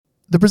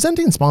The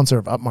presenting sponsor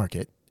of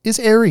Upmarket is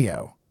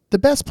Aereo, the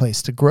best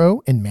place to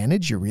grow and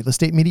manage your real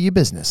estate media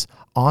business,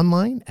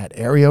 online at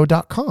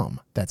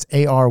aereo.com. That's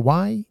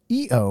ARYEO.com.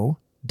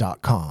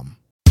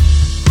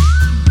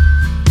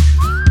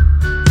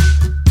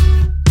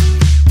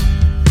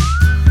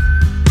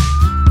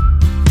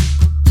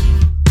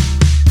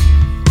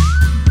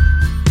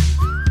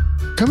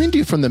 Coming to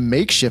you from the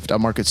makeshift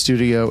Upmarket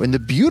studio in the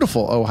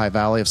beautiful Ojai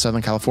Valley of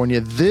Southern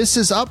California, this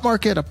is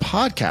Upmarket, a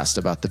podcast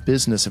about the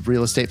business of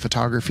real estate,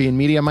 photography, and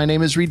media. My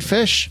name is Reed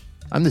Fish.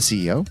 I'm the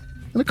CEO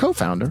and a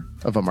co-founder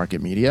of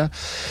Upmarket Media.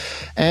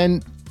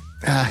 And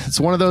it's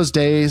one of those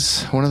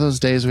days we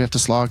have to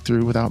slog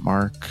through without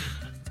Mark,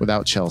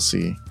 without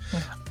Chelsea.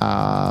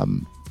 So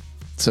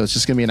it's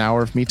just going to be an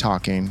hour of me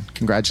talking.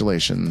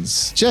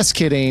 Congratulations. Just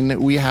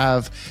kidding. We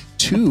have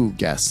two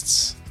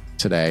guests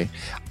today.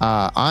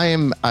 I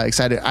am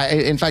excited.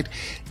 In fact,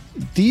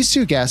 these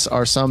two guests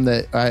are some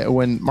that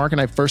when Mark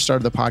and I first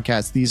started the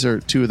podcast, these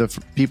are two of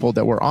the people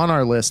that were on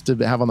our list to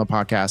have on the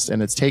podcast.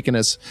 And it's taken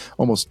us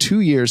almost 2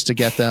 years to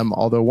get them,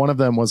 although one of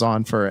them was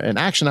on for an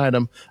action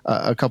item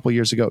a couple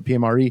years ago at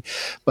PMRE.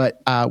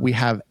 But we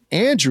have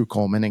Andrew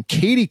Coleman and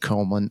Katie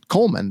Coleman,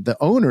 the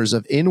owners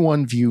of In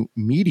One View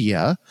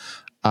Media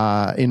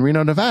in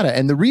Reno, Nevada.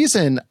 And the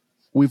reason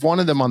we've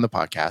wanted them on the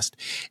podcast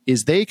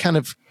is they kind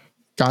of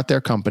got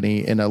their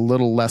company in a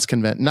little less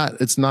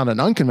it's not an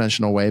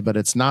unconventional way, but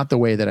it's not the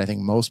way that I think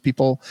most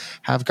people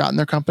have gotten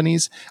their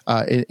companies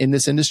in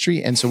this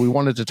industry. And so we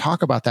wanted to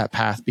talk about that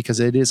path because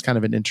it is kind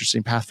of an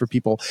interesting path for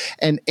people.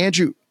 And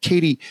Andrew,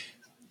 Katie,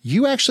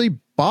 you actually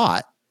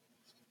bought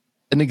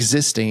an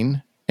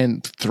existing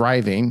and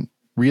thriving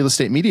real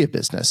estate media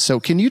business. So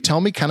can you tell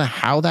me kind of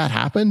how that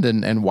happened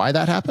and why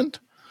that happened?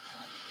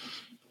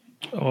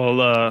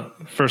 Well,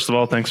 first of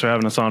all, thanks for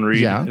having us on, Reed.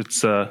 Yeah.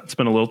 It's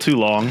been a little too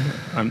long.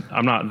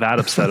 I'm not that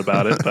upset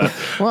about it, but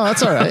well,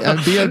 that's all right.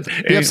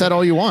 Be upset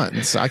all you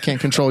want. I can't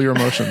control your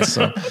emotions.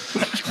 So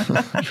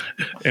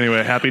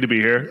anyway, happy to be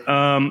here.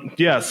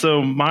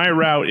 So my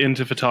route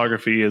into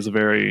photography is a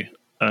very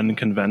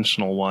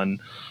unconventional one.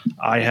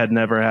 I had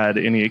never had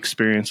any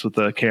experience with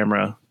a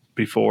camera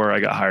before I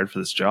got hired for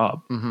this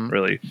job,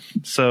 really.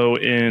 So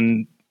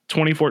in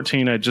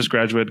 2014, I just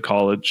graduated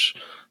college.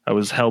 I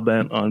was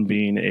hell-bent on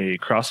being a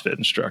CrossFit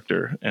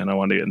instructor, and I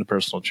wanted to get into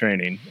personal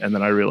training. And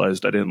then I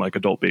realized I didn't like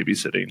adult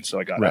babysitting,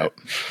 so I got out.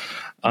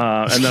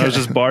 And then I was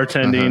just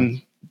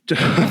bartending.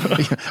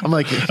 I'm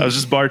like, I was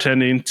just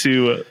bartending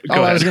to.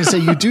 I was going to say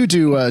you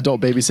do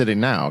adult babysitting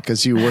now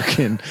because you work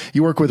with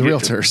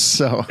realtors.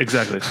 So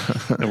exactly,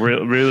 and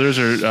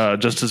realtors are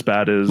just as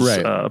bad as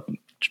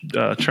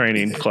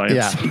training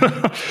clients.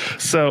 Yeah.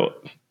 So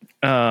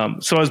I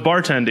was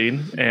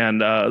bartending,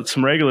 and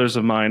some regulars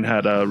of mine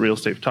had a real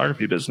estate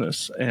photography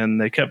business,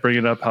 and they kept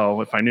bringing up how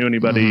if I knew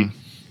anybody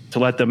to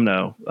let them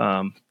know.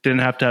 Didn't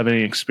have to have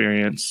any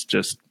experience,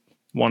 just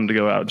wanted to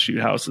go out and shoot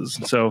houses.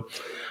 And so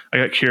I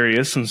got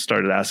curious and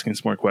started asking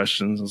some more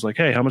questions. I was like,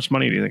 hey, how much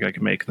money do you think I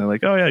can make? And they're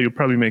like, oh yeah, you'll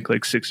probably make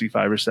like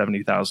 65 or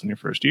 70,000 your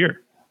first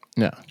year.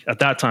 Yeah. At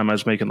that time, I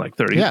was making like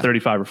 $35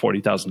 or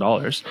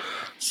 $40,000.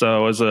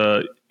 So as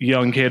a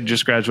young kid,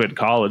 just graduated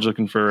college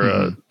looking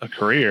for a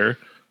career,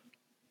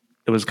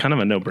 it was kind of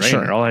a no-brainer.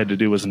 Sure. All I had to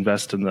do was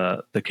invest in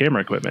the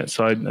camera equipment.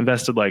 So I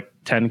invested like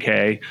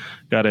 $10K,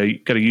 got a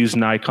used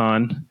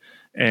Nikon,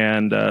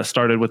 and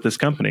started with this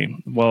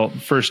company. Well,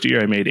 first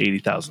year I made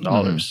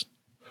 $80,000.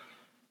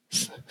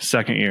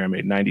 Second year I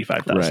made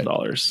 $95,000.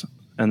 Right.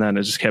 And then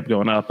it just kept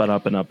going up and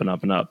up and up and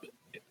up and up.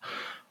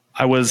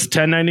 I was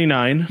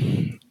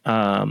 1099.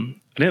 I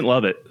didn't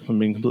love it, if I'm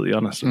being completely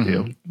honest with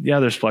you. Yeah,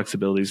 there's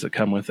flexibilities that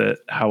come with it.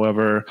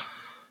 However,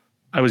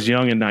 I was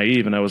young and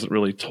naive, and I wasn't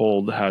really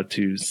told how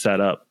to set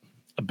up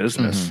a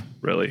business,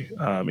 really.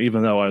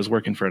 Even though I was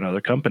working for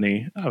another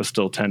company, I was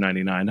still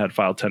 1099, had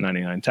filed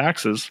 1099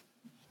 taxes.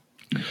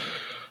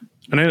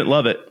 And I didn't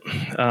love it.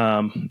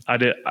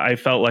 I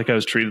felt like I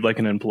was treated like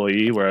an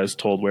employee where I was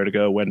told where to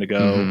go, when to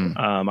go.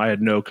 I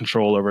had no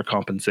control over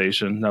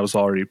compensation. That was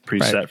already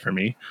preset for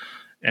me.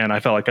 And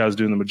I felt like I was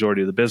doing the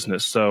majority of the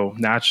business. So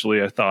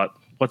naturally, I thought,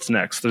 what's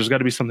next? There's got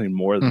to be something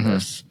more than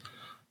this.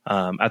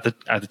 At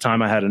the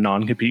time, I had a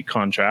non-compete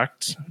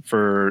contract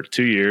for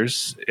 2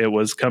 years. It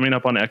was coming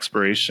up on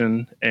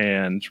expiration,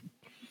 and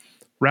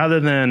rather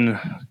than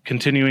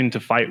continuing to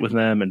fight with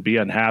them and be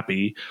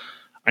unhappy,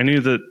 I knew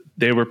that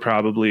they were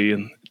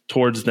probably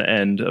towards the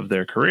end of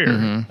their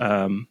career.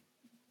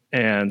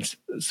 And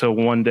so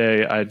one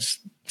day,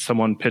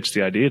 someone pitched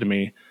the idea to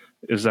me.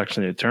 It was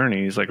actually an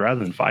attorney. He's like,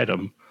 rather than fight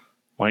them,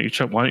 why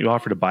don't you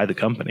offer to buy the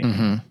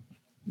company?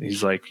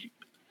 He's like,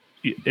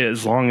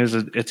 as long as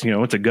it's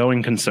a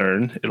going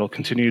concern, it'll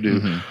continue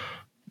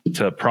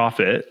to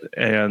profit.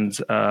 And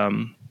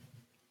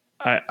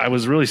I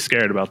was really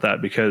scared about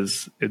that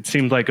because it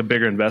seemed like a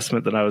bigger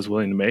investment than I was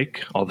willing to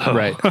make.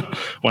 Although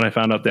when I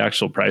found out the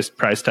actual price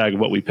tag of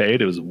what we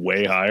paid, it was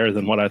way higher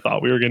than what I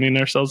thought we were getting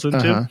ourselves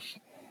into.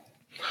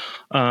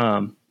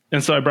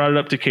 And so I brought it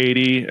up to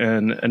Katie,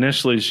 and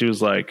initially she was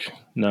like,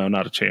 no,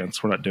 not a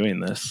chance. We're not doing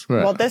this.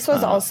 Right. Well, this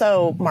was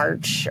also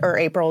March or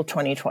April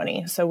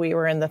 2020. So we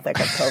were in the thick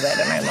of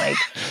COVID. And I'm like,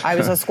 I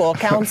was a school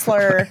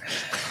counselor.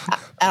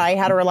 I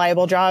had a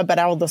reliable job, but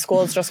all the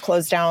schools just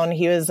closed down.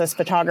 He was this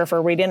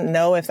photographer. We didn't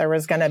know if there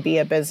was going to be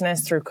a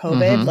business through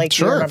COVID. Like,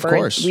 sure, you remember, of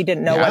course. We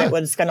didn't know what it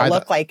was going to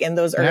look like in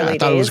those early days. I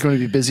thought it was going to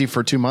be busy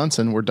for 2 months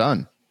and we're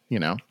done, you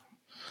know?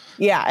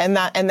 Yeah.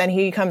 And then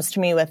he comes to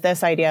me with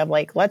this idea of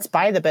like, let's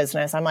buy the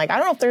business. I'm like, I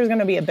don't know if there's going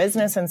to be a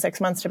business in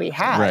 6 months to be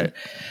had. Right.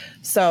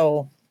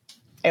 So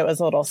it was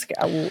a lot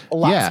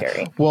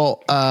scary.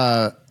 Well,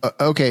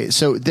 okay.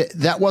 So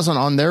that wasn't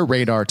on their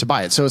radar to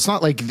buy it. So it's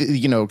not like,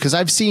 you know, because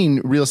I've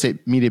seen real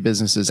estate media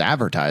businesses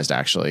advertised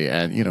actually.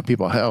 And, you know,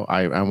 people, hell,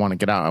 I want to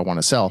get out. I want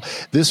to sell.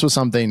 This was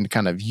something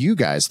kind of you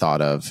guys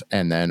thought of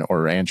and then,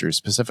 or Andrew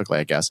specifically,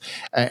 I guess,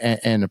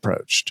 and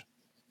approached.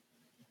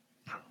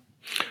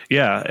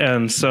 Yeah.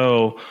 And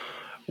so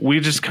we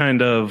just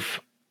kind of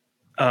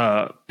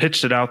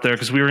pitched it out there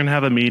because we were going to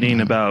have a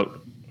meeting about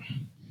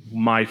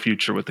my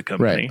future with the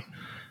company. Right.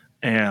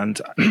 And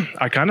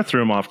I kind of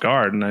threw him off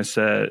guard. And I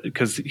said,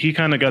 because he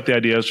kind of got the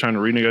idea I was trying to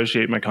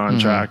renegotiate my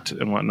contract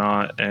and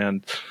whatnot.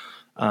 And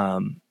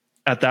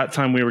at that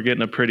time, we were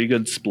getting a pretty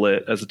good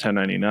split as a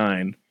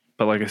 1099.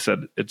 But like I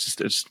said, it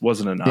just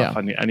wasn't enough.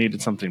 Yeah. I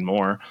needed something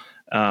more.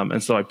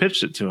 And so I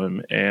pitched it to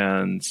him.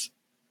 And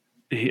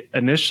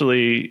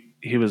initially,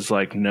 he was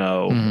like,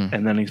 no.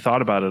 And then he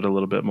thought about it a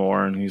little bit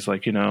more. And he's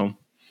like, you know,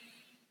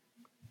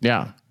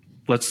 yeah,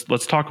 let's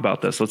talk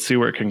about this. Let's see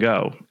where it can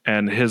go.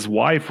 And his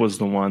wife was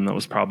the one that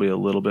was probably a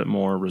little bit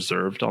more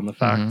reserved on the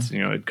fact,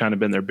 you know, it'd kind of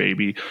been their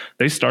baby.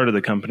 They started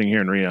the company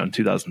here in Reno in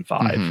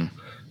 2005.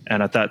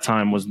 And at that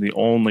time was the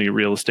only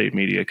real estate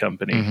media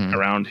company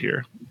around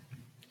here.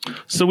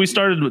 So we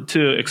started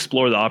to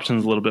explore the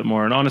options a little bit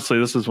more. And honestly,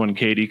 this is when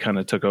Katie kind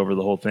of took over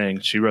the whole thing.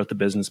 She wrote the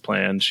business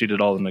plan. She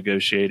did all the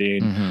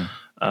negotiating.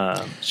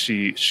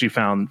 She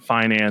found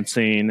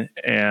financing,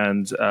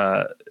 and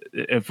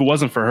if it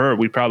wasn't for her,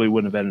 we probably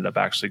wouldn't have ended up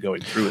actually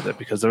going through with it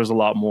because there was a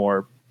lot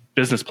more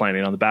business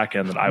planning on the back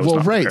end that I was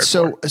not prepared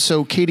for.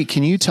 So Katie,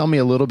 can you tell me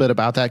a little bit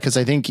about that? Because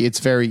I think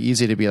it's very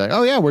easy to be like,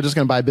 oh yeah, we're just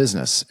going to buy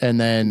business. And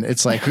then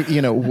it's like,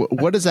 you know,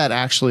 what does that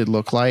actually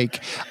look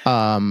like?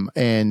 What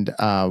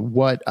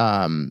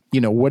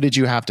did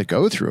you have to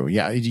go through?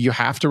 Yeah. You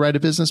have to write a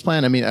business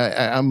plan. I mean,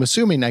 I'm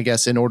assuming, I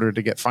guess, in order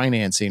to get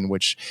financing,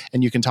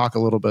 and you can talk a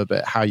little bit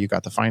about how you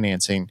got the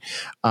financing,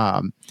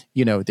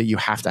 you know, that you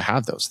have to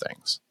have those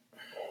things.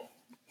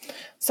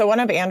 So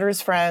one of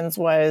Andrew's friends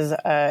was,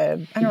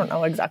 I don't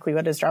know exactly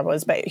what his job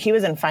was, but he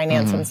was in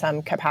finance in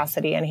some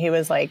capacity. And he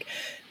was like,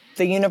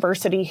 the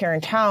university here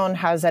in town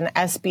has an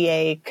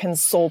SBA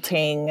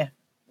consulting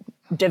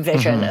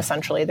division,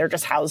 essentially. They're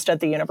just housed at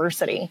the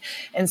university.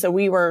 And so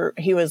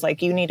he was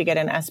like, you need to get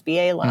an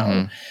SBA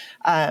loan.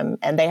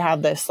 And they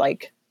have this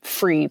like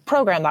free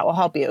program that will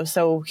help you.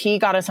 So he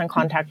got us in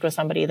contact with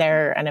somebody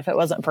there. And if it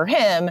wasn't for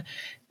him,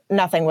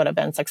 nothing would have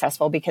been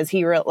successful because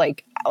he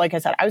like I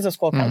said, I was a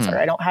school counselor.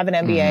 I don't have an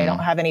MBA. I don't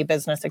have any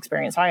business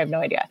experience. So I have no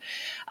idea.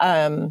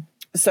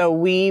 So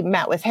we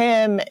met with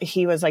him.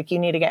 He was like, you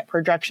need to get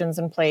projections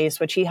in place,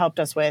 which he helped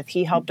us with.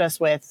 He helped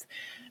us with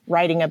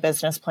writing a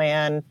business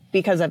plan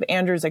because of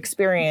Andrew's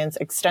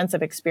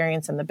extensive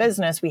experience in the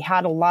business. We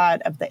had a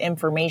lot of the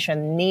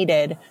information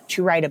needed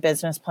to write a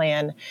business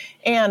plan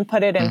and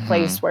put it in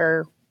place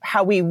where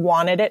how we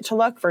wanted it to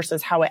look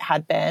versus how it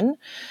had been.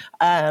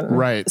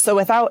 Right. So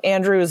without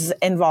Andrew's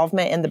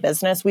involvement in the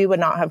business, we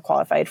would not have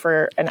qualified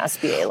for an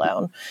SBA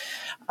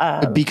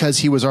loan. Because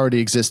he was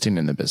already existing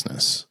in the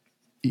business.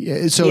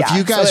 So if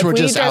you guys were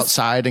just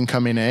outside and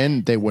coming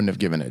in, they wouldn't have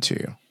given it to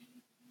you.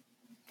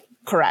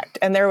 Correct.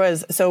 And there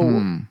was,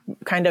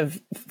 kind of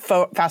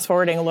fast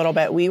forwarding a little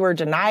bit, we were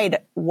denied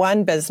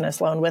one business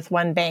loan with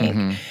one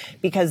bank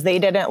because they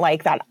didn't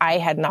like that I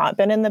had not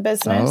been in the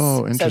business.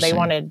 Oh, interesting. So they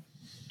wanted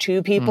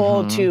two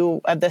people,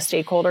 two of the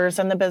stakeholders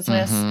in the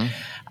business.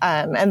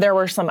 And there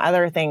were some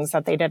other things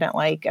that they didn't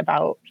like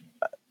about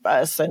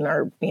us and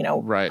our,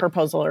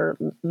 proposal or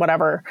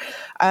whatever.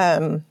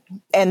 And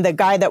the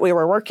guy that we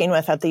were working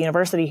with at the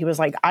university, he was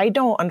like, I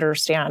don't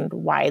understand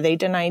why they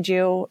denied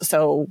you.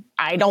 So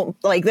I don't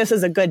this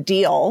is a good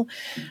deal.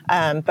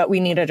 But we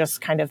need to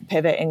just kind of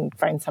pivot and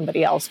find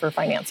somebody else for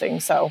financing.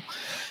 So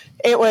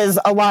it was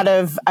a lot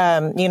of,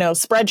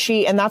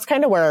 spreadsheet. And that's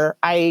kind of where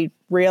I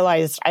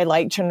realized I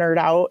like to nerd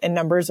out in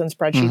numbers and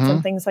spreadsheets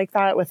and things like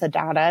that with the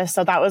data.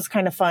 So that was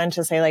kind of fun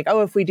to say like,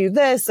 oh, if we do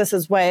this, this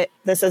is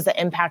the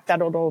impact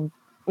that it'll,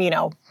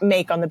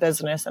 make on the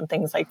business and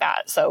things like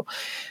that. So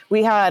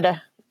we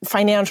had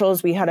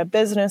financials, we had a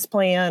business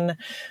plan,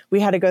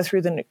 we had to go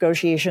through the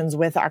negotiations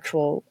with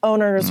actual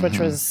owners, which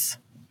was,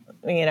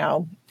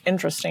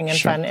 interesting and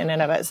fun in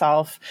and of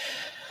itself.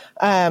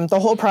 The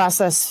whole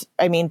process,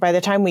 by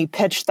the time we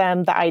pitched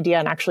them the idea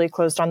and actually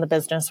closed on the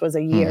business was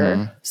a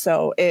year.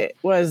 So it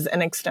was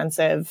an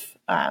extensive,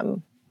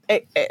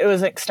 it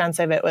was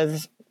extensive. It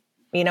was,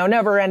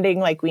 never ending.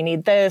 Like we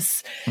need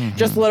this,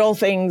 just little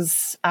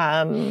things,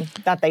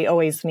 that they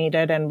always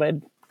needed and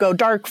would go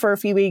dark for a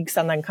few weeks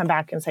and then come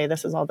back and say,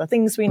 this is all the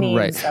things we need.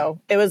 Right. So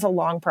it was a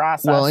long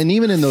process. Well, and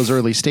even in those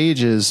early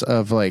stages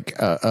of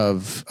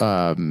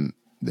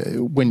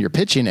when you're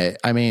pitching it,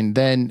 I mean,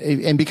 then,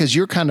 and because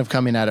you're kind of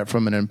coming at it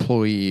from an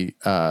employer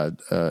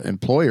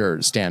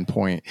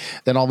standpoint,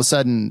 then all of a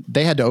sudden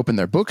they had to open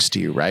their books to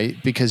you, right?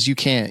 Because you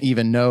can't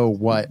even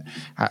know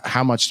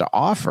how much to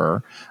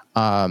offer.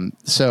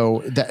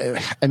 So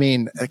that, I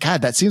mean,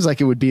 God, that seems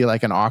like it would be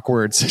like an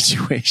awkward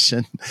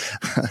situation.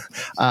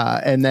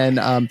 And then,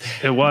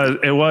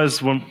 it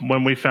was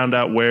when we found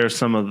out where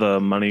some of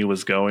the money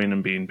was going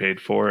and being paid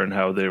for and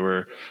how they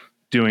were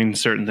doing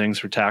certain things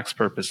for tax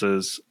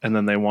purposes. And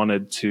then they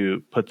wanted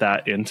to put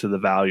that into the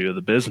value of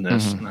the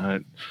business.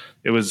 Mm-hmm.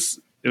 It was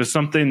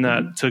something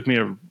that took me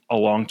a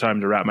long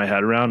time to wrap my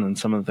head around, and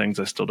some of the things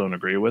I still don't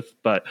agree with.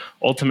 But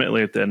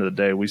ultimately, at the end of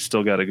the day, we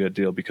still got a good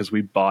deal because we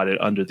bought it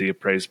under the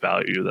appraised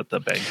value that the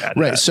bank had.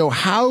 Right. So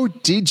how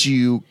did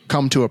you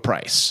come to a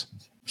price?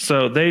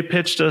 So they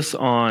pitched us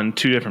on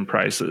two different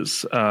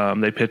prices.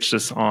 They pitched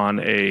us on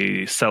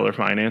a seller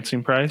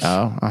financing price,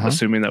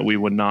 assuming that we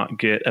would not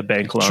get a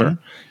bank loan. Sure.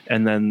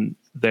 And then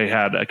they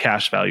had a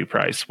cash value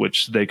price,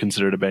 which they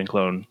considered a bank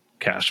loan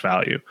cash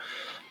value.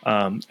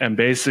 And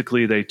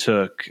basically they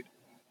took,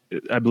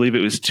 I believe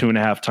it was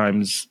 2.5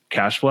 times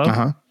cash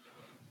flow.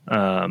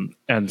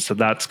 And so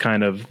that's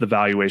kind of the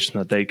valuation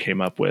that they came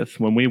up with.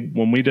 When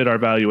we did our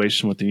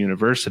valuation with the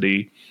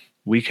university,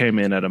 we came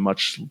in at a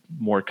much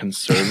more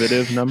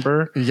conservative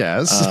number.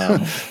 Yes.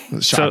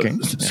 Shocking.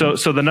 So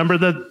the number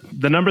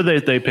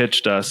that they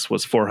pitched us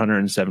was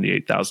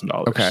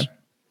 $478,000. Okay.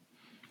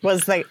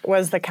 Was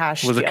the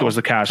cash was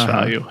the cash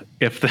value.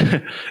 If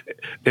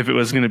it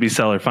was going to be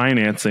seller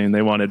financing,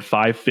 they wanted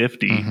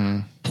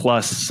 $550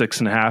 plus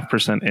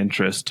 6.5%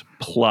 interest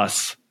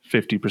plus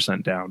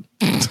 50% down.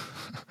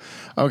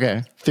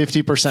 Okay,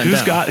 50%.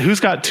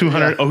 Who's got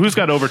 200? Oh, who's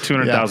got over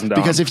 $200,000?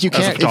 Because if you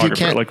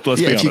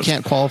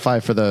can't qualify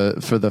for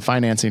the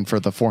financing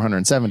for the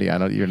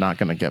 470, you're not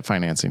going to get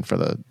financing for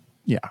the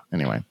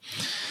Anyway,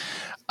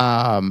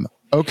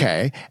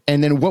 okay.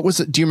 And then what was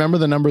it? Do you remember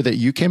the number that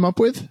you came up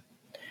with?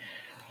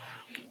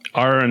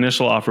 Our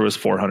initial offer was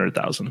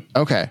 $400,000.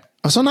 Okay,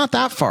 so not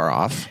that far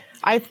off.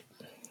 I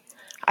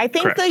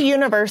think Correct. The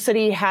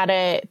university had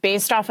it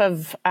based off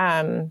of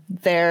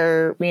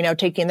their,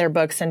 taking their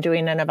books and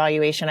doing an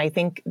evaluation. I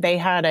think they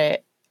had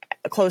it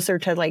closer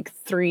to like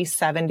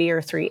 370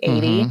 or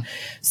 380.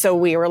 So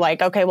we were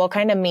like, okay, we'll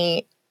kind of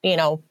meet,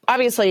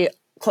 obviously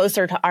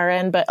closer to our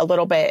end, but a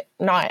little bit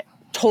not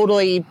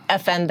totally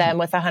offend them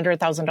with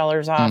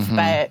 $100,000 off,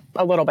 but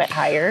a little bit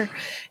higher.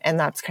 And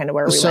that's kind of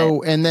where we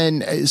went. And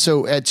then, at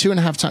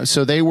 2.5 times,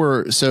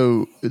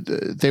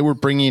 they were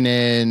bringing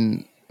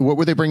in, what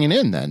were they bringing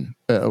in then?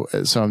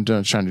 So I'm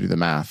trying to do the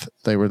math.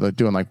 They were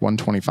doing like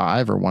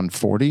 125 or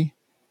 140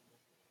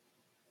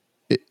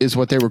 is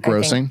what they were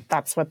grossing.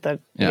 That's what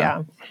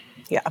yeah.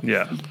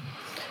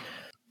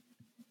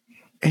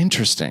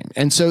 Interesting.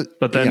 And so,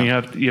 but then you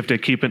have to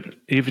keep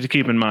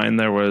in mind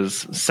there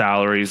was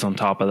salaries on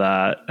top of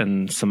that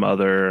and some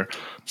other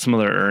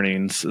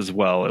earnings as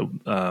well.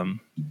 I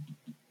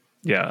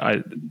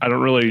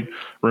don't really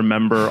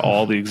remember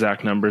all the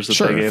exact numbers that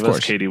they gave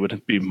us. Katie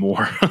would be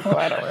more.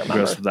 I don't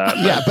remember that.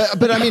 Yeah,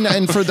 but I mean,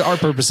 and for our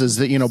purposes,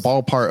 that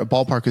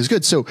ballpark is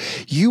good. So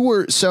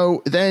you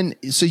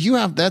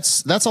have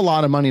that's a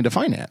lot of money to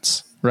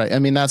finance. Right. I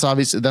mean, that's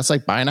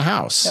like buying a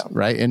house,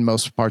 right? In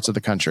most parts of the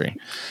country.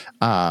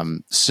 We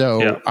had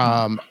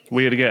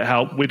to get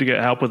help. We had to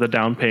get help with a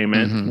down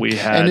payment. We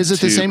had to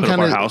put up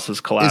our house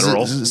as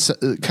collateral. Is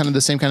it kind of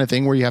the same kind of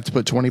thing where you have to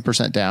put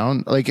 20%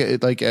 down? Like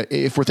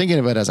if we're thinking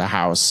of it as a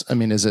house, I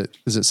mean, is it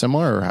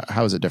similar or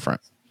how is it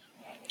different?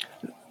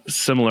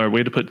 Similar.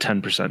 We had to put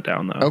 10%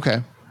 down though.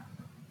 Okay.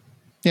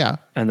 Yeah.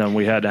 And then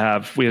we had to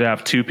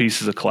have two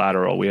pieces of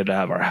collateral. We had to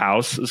have our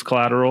house as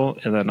collateral,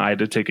 and then I had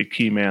to take a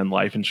key man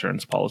life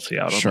insurance policy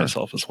out on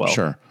myself as well.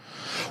 Sure.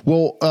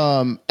 Well,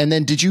 and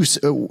then did you,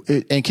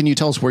 and can you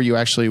tell us where you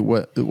actually,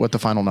 what the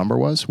final number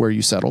was, where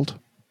you settled?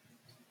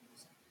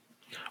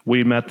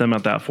 We met them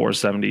at that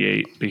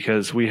 478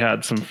 because we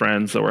had some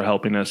friends that were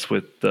helping us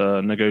with the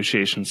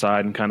negotiation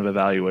side and kind of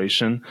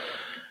evaluation.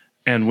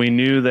 And we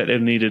knew that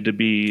it needed to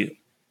be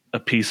a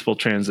peaceful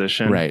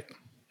transition. Right.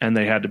 And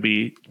they had to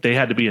be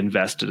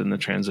invested in the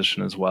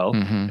transition as well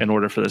in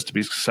order for this to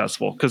be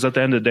successful. Because at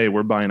the end of the day,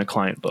 we're buying a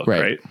client book,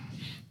 right?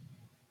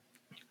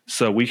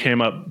 So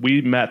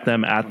we met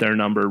them at their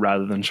number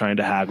rather than trying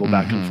to haggle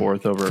back and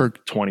forth over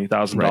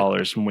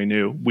 $20,000 when we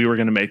knew we were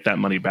going to make that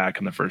money back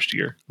in the first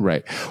year.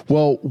 Right.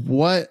 Well,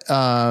 what,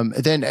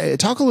 then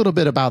talk a little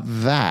bit about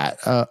that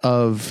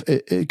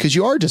because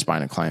you are just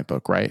buying a client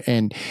book, right?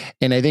 And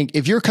I think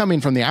if you're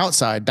coming from the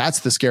outside, that's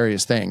the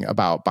scariest thing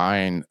about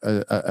buying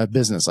a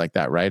business like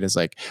that, right? Is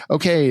like,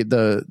 okay,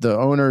 the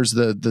owners,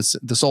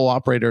 the sole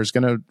operator is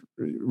going to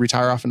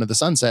retire off into the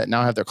sunset,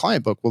 now have their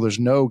client book. Well, there's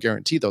no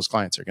guarantee those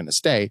clients are going to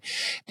stay.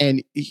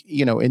 And,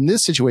 in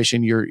this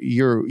situation,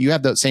 you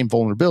have that same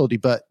vulnerability,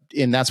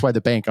 and that's why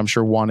the bank, I'm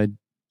sure, wanted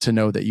to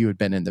know that you had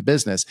been in the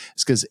business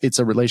is because it's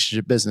a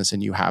relationship business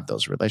and you have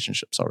those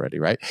relationships already,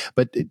 right?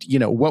 But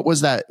what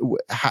was that?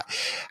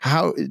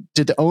 How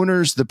did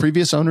the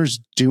previous owners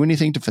do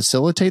anything to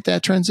facilitate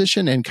that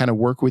transition and kind of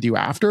work with you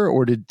after,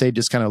 or did they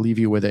just kind of leave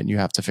you with it and you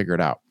have to figure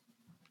it out?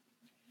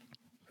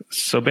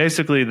 So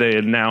basically they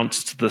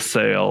announced the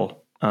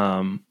sale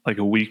like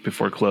a week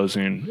before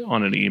closing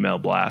on an email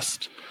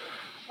blast.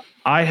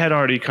 I had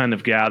already kind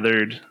of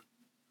gathered,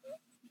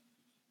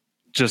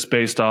 just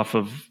based off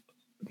of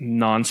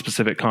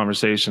non-specific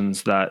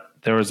conversations, that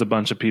there was a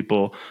bunch of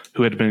people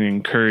who had been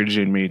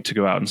encouraging me to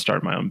go out and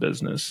start my own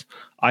business.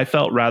 I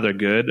felt rather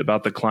good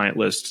about the client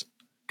list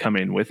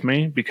coming with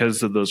me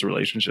because of those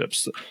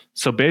relationships.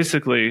 So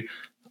basically,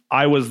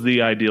 I was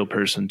the ideal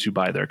person to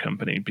buy their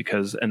company,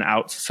 because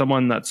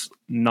someone that's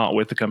not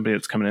with the company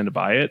that's coming in to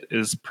buy it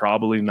is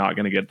probably not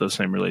going to get those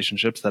same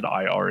relationships that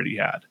I already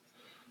had.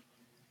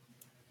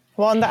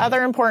 Well, and the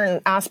other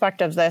important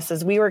aspect of this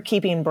is we were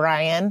keeping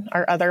Brian,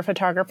 our other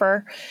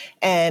photographer,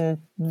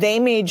 and they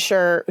made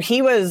sure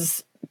he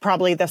was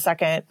probably the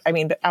second,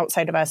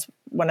 outside of us,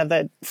 one of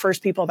the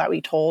first people that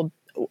we told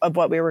of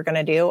what we were going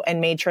to do,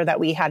 and made sure that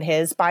we had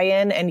his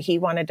buy-in and he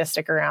wanted to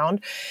stick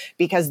around,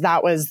 because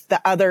that was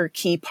the other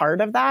key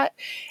part of that.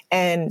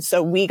 And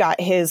so we got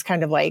his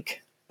kind of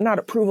like, not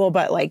approval,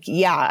 but like,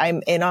 yeah,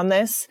 I'm in on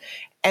this.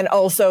 And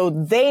also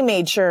they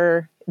made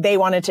sure they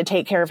wanted to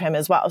take care of him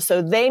as well.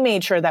 So they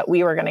made sure that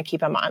we were going to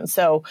keep him on.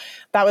 So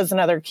that was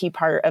another key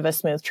part of a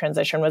smooth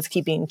transition, was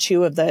keeping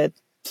 2 of the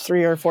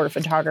 3 or 4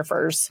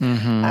 photographers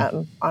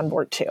on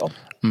board too.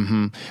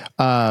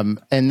 Mm-hmm.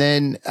 And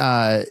then,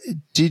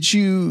 did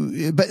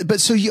you,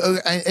 so you,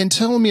 and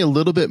tell me a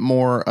little bit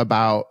more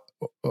about,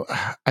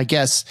 I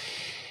guess,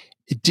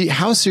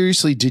 how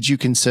seriously did you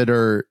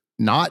consider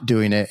not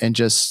doing it and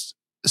just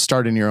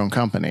starting your own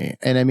company?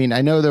 And I mean,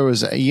 I know there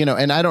was,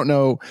 and I don't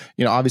know,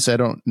 obviously I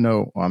don't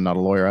know, well, I'm not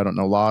a lawyer, I don't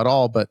know law at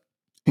all, but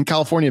in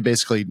California,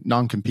 basically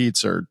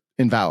non-competes are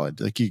invalid.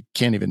 Like you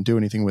can't even do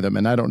anything with them.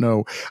 And I don't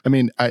know,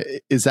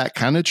 is that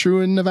kind of true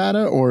in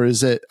Nevada, or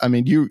is it,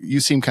 you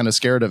seem kind of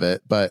scared of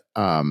it, but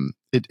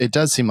it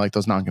does seem like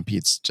those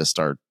non-competes just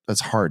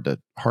that's hard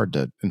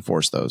to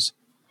enforce those.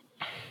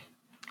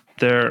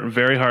 They're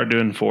very hard to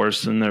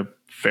enforce, and they're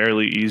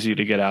fairly easy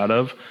to get out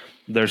of.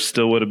 There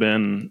still would have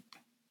been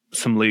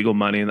some legal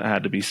money that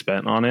had to be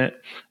spent on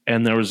it,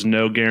 and there was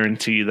no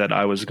guarantee that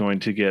I was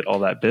going to get all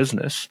that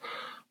business.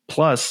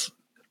 Plus,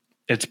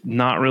 it's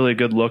not really a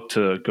good look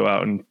to go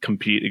out and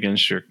compete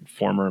against your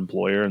former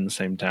employer in the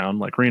same town.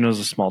 Like Reno's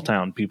a small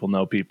town, people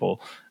know people,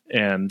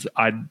 and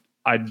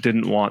I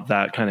didn't want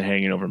that kind of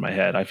hanging over my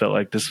head. I felt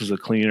like this was a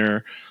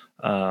cleaner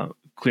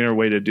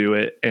way to do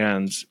it,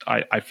 and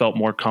I felt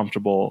more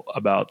comfortable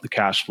about the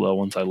cash flow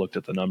once I looked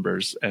at the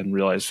numbers and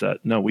realized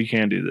that no, we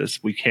can do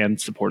this. We can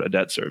support a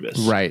debt service.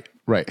 Right.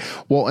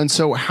 Well, and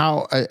so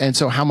how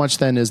much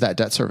then is that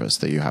debt service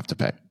that you have to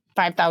pay?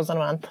 $5,000 a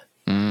month.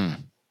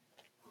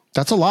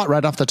 That's a lot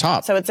right off the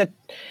top. So it's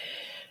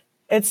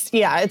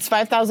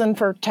 $5,000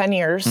 for 10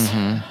 years.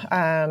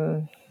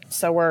 Mm-hmm.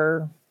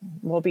 So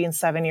we'll be in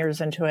 7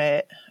 years into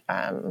it.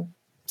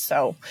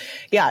 So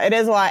yeah, it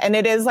is a lot, and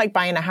it is like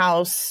buying a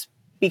house,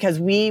 because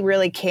we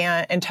really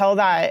can't, until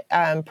that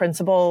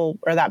principal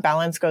or that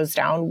balance goes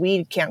down,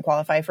 we can't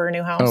qualify for a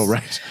new house. Oh,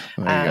 right.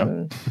 Well, there you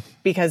go.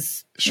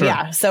 Because sure.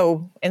 Yeah,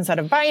 so instead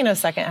of buying a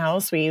second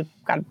house, we've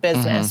got a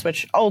business,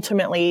 which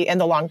ultimately in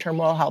the long term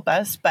will help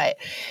us. But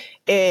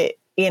it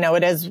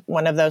is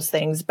one of those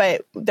things.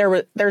 But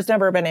there's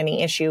never been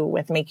any issue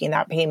with making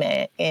that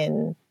payment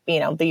in,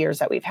 the years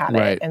that we've had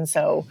right. it. And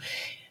so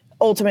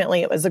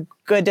ultimately it was a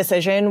good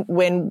decision.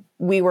 When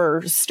we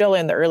were still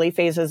in the early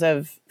phases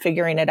of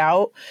figuring it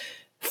out,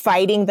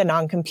 fighting the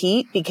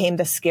non-compete became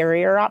the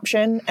scarier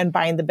option, and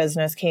buying the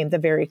business came the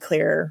very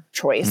clear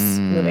choice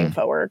moving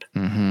forward.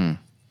 Mm-hmm.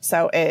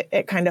 So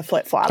it kind of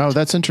flip-flopped. Oh,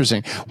 that's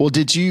interesting. Well,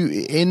 did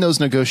you, in those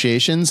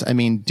negotiations,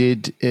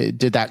 did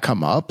that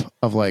come up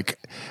of like,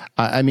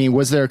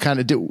 was there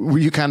were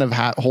you kind of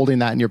holding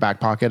that in your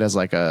back pocket as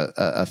like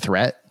a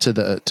threat to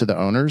the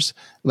owners?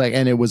 Like,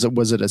 and was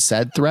it a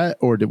said threat,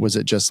 or was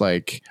it just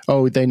like,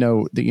 oh, they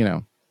know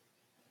that,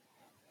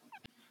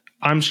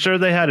 I'm sure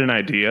they had an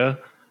idea.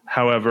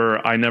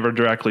 However, I never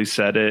directly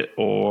said it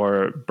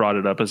or brought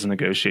it up as a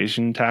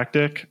negotiation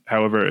tactic.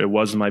 However, it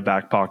was in my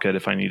back pocket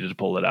if I needed to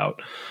pull it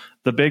out.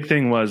 The big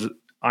thing was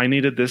I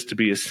needed this to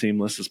be as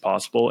seamless as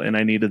possible, and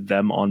I needed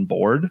them on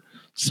board.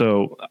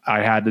 So I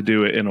had to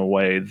do it in a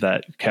way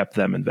that kept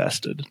them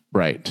invested.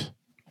 Right.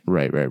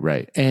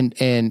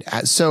 And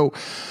so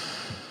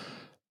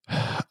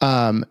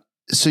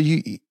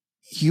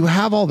you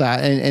have all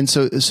that, and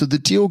so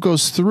the deal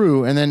goes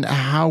through, and then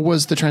how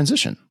was the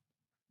transition?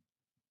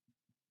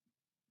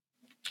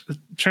 The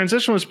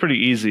transition was pretty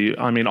easy.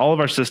 All of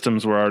our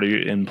systems were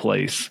already in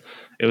place.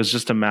 It was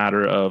just a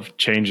matter of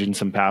changing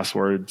some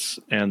passwords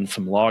and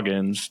some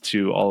logins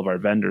to all of our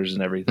vendors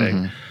and everything.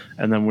 Mm-hmm.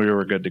 And then we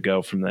were good to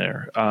go from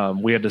there.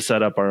 We had to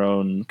set up our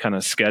own kind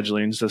of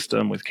scheduling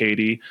system with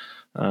Katie,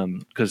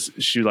 because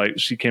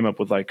she came up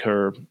with like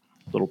her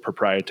little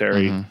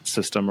proprietary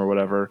system or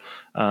whatever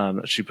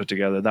that she put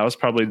together. That was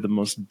probably the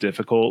most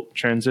difficult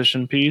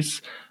transition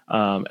piece.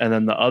 And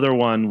then the other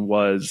one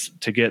was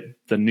to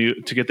get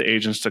the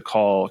agents to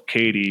call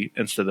Katie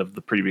instead of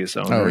the previous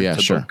owner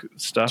book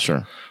stuff.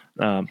 Sure.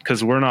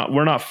 Because we're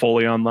not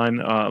fully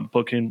online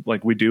booking.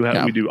 Like we do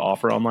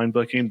offer online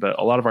booking, but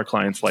a lot of our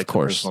clients like the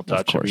personal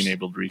touch of being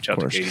able to reach out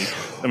to Katie.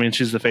 I mean,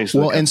 she's the face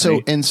of the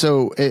company.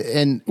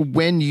 And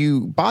when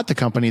you bought the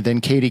company,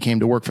 then Katie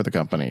came to work for the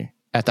company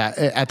at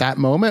that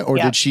moment, or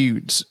did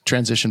she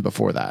transition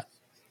before that?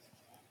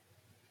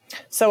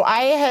 So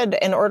I had,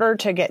 in order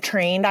to get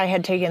trained, I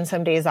had taken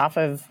some days off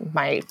of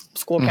my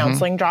school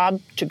counseling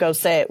job to go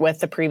sit with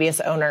the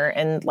previous owner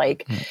and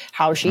like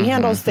how she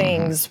handles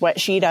things, what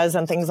she does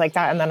and things like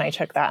that. And then I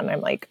took that and I'm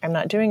like, I'm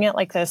not doing it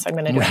like this. I'm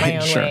going to do it my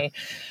own way.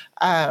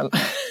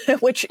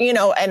 Which,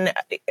 and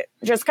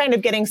just kind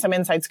of getting some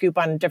inside scoop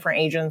on different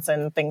agents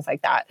and things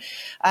like that.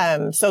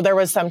 So there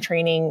was some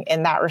training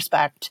in that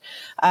respect.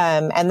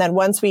 And then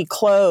once we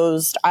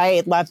closed,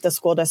 I left the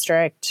school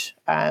district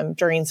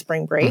during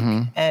spring break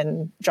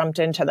and jumped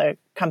into the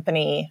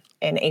company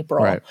in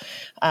April. Right.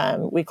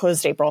 We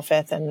closed April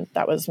 5th, and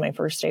that was my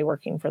first day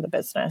working for the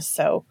business.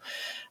 So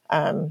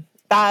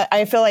that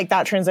I feel like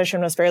that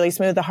transition was fairly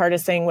smooth. The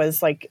hardest thing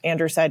was, like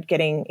Andrew said,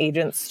 getting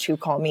agents to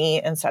call me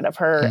instead of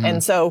her.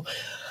 And so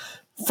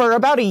for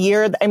about a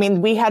year, I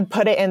mean, we had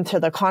put it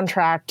into the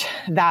contract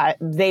that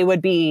they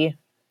would be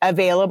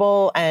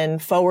available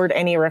and forward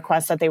any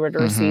requests that they would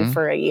receive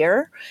for a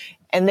year.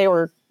 And they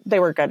were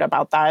good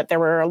about that. There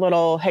were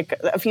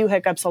a few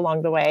hiccups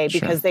along the way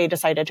because they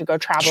decided to go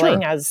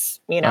traveling as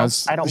I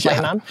don't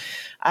blame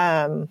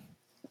them.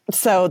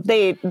 So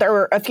there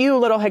were a few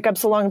little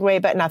hiccups along the way,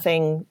 but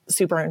nothing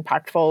super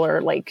impactful or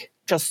like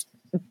just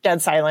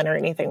dead silent or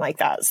anything like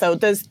that. So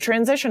the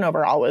transition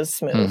overall was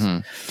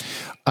smooth.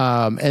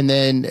 And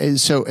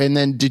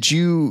then did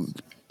you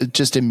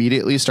just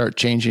immediately start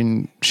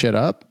changing shit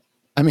up?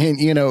 I mean,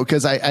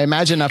 because I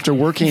imagine after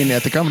working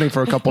at the company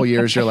for a couple of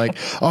years, you're like,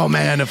 oh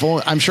man, if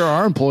only, I'm sure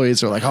our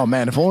employees are like, oh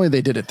man, if only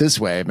they did it this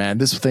way, man,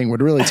 this thing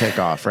would really take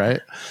off, right?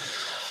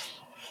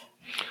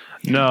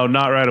 No,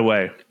 not right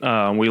away.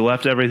 We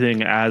left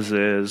everything as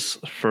is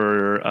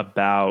for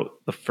about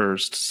the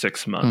first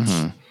 6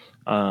 months.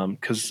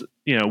 Cause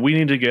we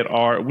need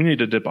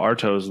to dip our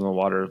toes in the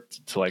water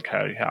to like,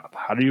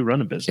 how do you run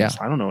a business?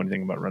 I don't know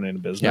anything about running a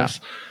business.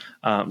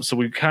 So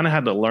we kind of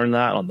had to learn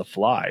that on the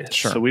fly.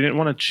 So we didn't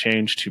want to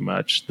change too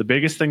much. The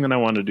biggest thing that I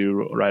wanted to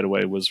do right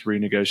away was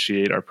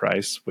renegotiate our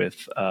price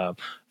with the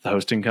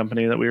hosting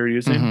company that we were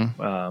using,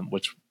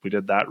 which we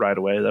did that right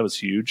away. That was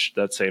huge.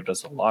 That saved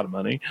us a lot of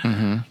money.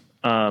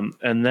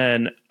 And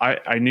then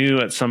I knew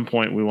at some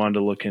point we wanted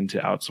to look into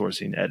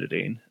outsourcing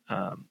editing,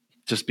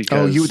 just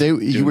because.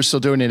 You were still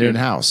doing it in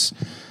house,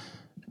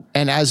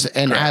 and was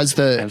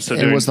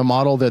the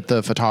model that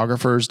the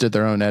photographers did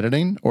their own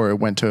editing, or it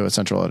went to a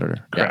central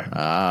editor? Correct.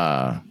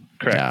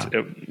 Correct.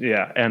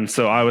 Yeah. And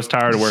so I was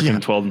tired of working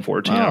 12 and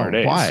 14-hour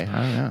days.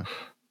 Why?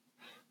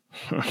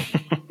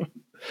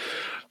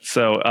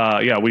 So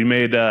we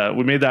made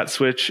that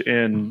switch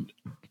in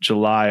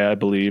July, I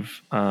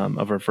believe,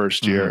 of our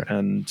first year,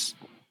 and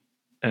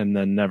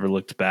then never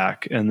looked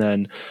back. And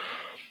then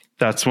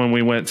that's when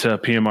we went to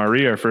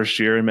PMRE our first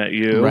year and met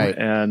you. Right.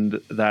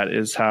 And that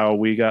is how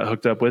we got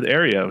hooked up with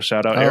Aereo.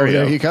 Shout out Aereo.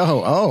 There you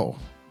go. Oh,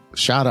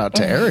 shout out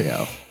to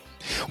Aereo.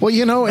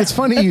 Well, it's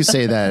funny you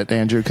say that,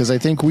 Andrew, because I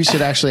think we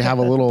should actually have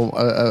a little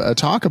a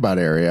talk about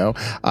Aereo.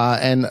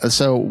 And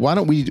so why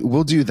don't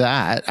we'll do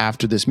that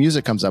after this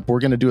music comes up.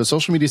 We're going to do a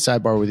social media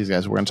sidebar with these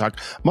guys. We're going to talk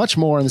much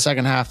more in the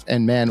second half.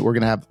 And man, we're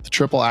going to have the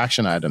triple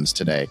action items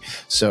today.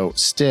 So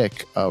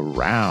stick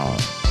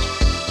around.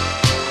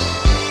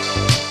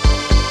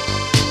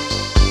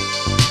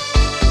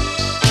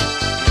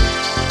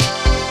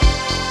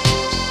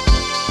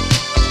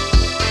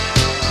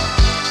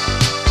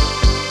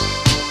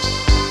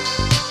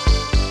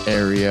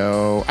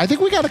 Aereo. I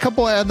think we got a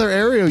couple other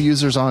Aereo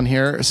users on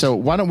here. So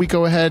why don't we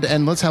go ahead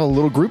and let's have a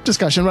little group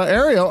discussion about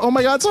Aereo. Oh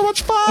my God, so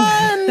much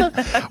fun.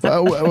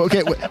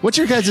 Okay. What's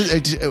your guys,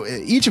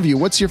 each of you,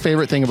 what's your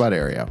favorite thing about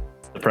Aereo?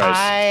 The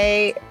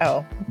price.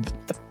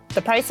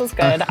 The price was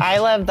good. I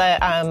love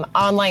the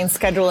online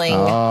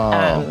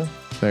scheduling.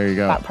 There you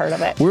go. That part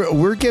of it.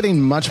 We're getting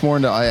much more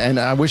into, and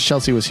I wish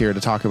Chelsea was here to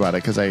talk about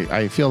it, because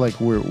I feel like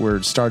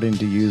we're starting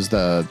to use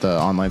the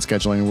online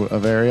scheduling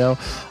of Aereo.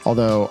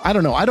 Although I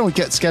don't know, I don't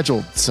get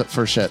scheduled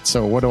for shit.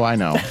 So what do I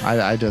know?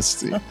 I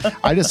just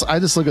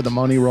look at the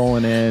money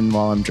rolling in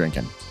while I'm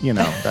drinking.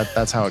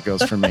 That's how it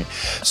goes for me.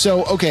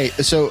 So okay,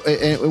 so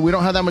we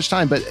don't have that much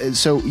time, but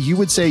so you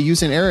would say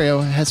using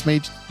Aereo has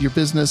made your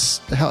business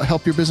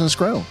help your business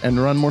grow and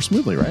run more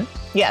smoothly, right?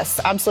 Yes,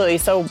 absolutely.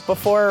 So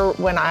before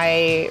when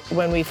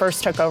when we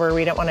first took over,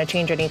 we didn't want to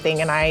change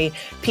anything. And I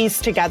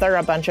pieced together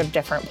a bunch of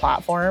different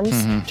platforms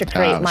to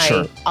create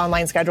my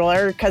online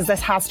scheduler, because this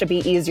has to be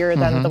easier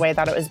than the way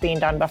that it was being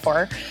done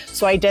before.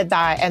 So I did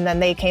that. And then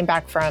they came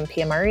back from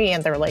PMRE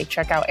and they're like,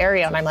 check out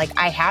Aereo. And I'm like,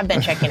 I have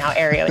been checking out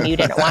Aereo and you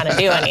didn't want to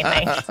do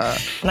anything.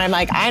 And I'm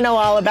like, I know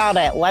all about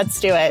it. Let's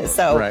do it.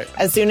 So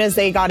as soon as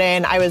they got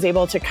in, I was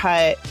able to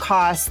cut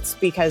costs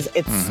because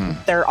it's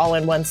their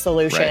all-in-one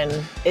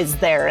solution is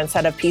there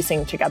instead of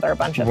piecing together a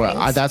bunch of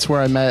things. That's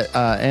where I met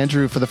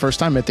Andrew for the first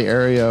time at the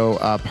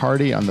Aereo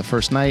party on the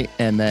first night.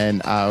 And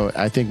then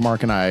I think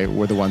Mark and I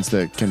were the ones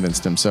that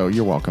convinced him. So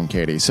you're welcome,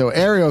 Katie. So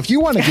Aereo, if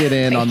you want to get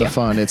in on the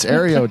fun, it's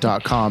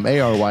aereo.com,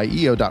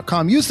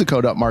 ARYEO.com. Use the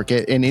code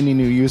UPMARKET, and any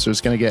new user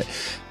is going to get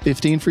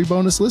 15 free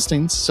bonus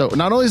listings. So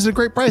not only is it a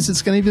great price,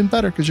 it's going to be even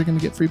better because you're going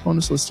to get free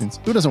bonus listings.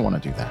 Who doesn't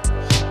want to do that?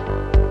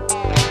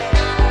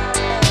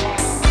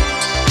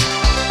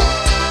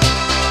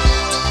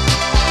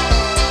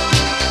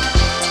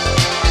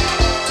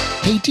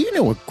 Hey, do you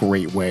know a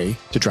great way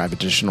to drive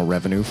additional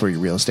revenue for your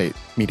real estate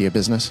media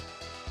business?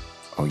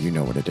 Oh, you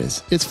know what it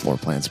is. It's floor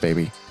plans,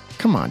 baby.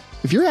 Come on.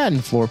 If you're adding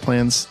floor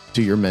plans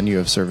to your menu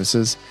of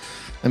services,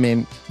 I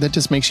mean, that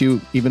just makes you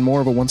even more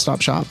of a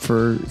one-stop shop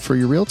for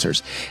your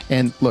realtors.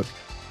 And look,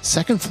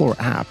 Second Floor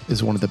app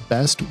is one of the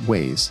best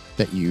ways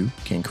that you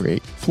can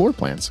create floor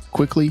plans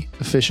quickly,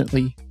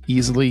 efficiently,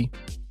 easily,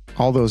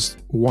 all those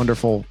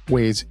wonderful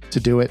ways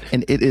to do it.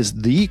 And it is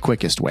the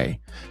quickest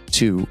way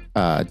to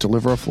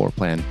deliver a floor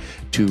plan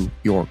to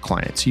your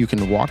clients. You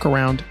can walk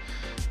around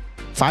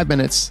 5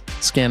 minutes,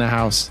 scan a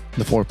house,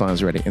 the floor plan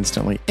is ready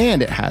instantly.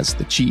 And it has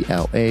the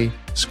GLA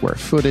square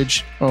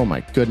footage. Oh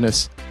my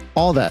goodness.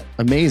 All that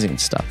amazing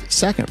stuff.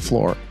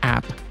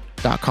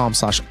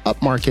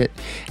 secondfloorapp.com/upmarket,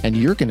 and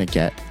you're going to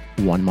get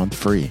 1 month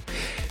free.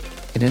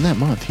 And in that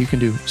month, you can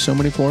do so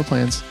many floor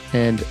plans.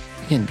 And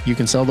again, you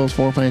can sell those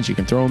floor plans. You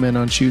can throw them in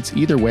on shoots.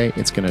 Either way,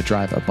 it's going to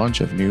drive a bunch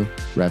of new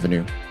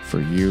revenue for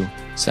you.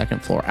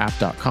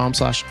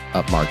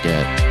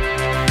 secondfloorapp.com/upmarket.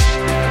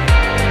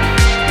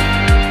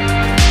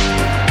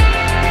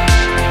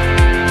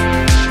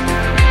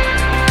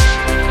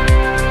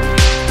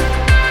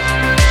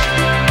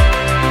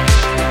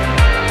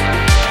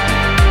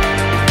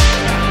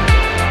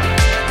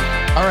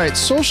 All right,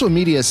 social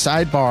media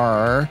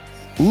sidebar.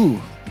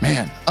 Ooh,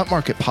 man,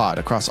 Upmarket Pod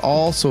across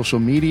all social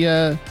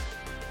media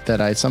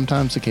that I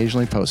sometimes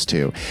occasionally post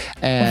to.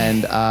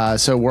 And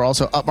so we're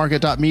also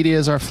upmarket.media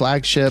is our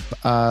flagship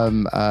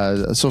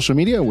social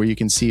media where you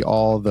can see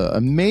all the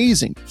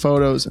amazing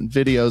photos and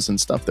videos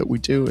and stuff that we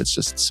do. It's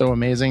just so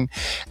amazing.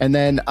 And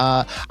then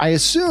I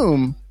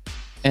assume,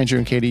 Andrew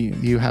and Katie,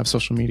 you have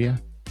social media?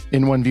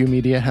 In One View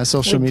Media has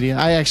social media.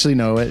 I actually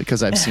know it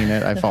because I've seen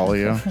it. I follow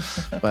you.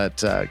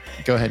 But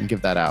go ahead and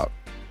give that out.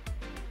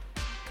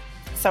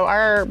 So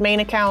our main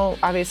account,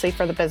 obviously,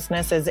 for the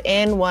business is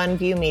In One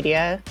View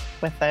Media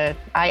with the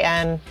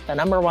IN, the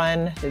number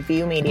one, the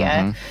View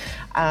Media.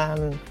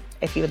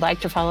 If you would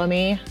like to follow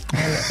me,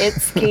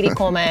 it's Katie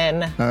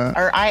Coleman.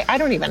 Or I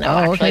don't even know,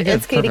 actually. Okay,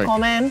 it's Katie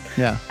Coleman.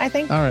 Yeah. I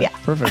think. All right. Yeah.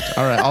 Perfect.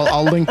 All right.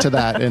 I'll link to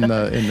that in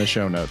the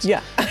show notes.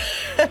 Yeah.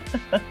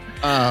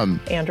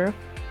 Andrew?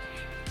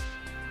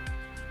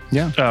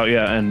 Yeah. Oh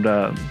yeah, and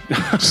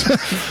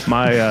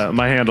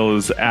my handle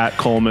is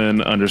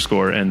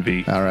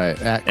 @Coleman_NV. All right.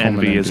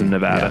 NV is in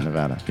Nevada. Yeah,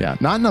 Nevada. Yeah,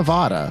 not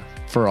Nevada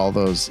for all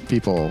those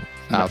people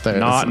out there.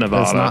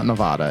 Nevada. It's not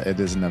Nevada. It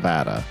is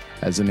Nevada,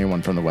 as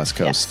anyone from the West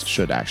Coast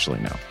should actually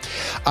know.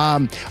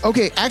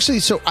 Okay, actually,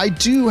 so I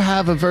do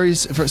have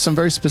some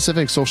very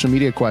specific social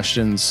media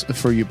questions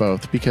for you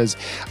both, because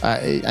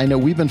I know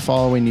we've been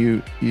following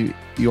you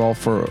all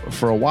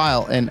for a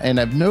while, and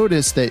I've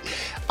noticed that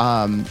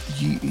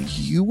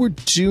you were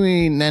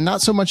doing, and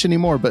not so much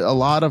anymore, but a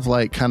lot of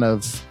like kind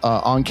of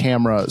on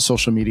camera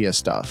social media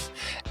stuff,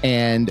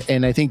 and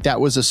I think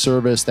that was a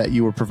service that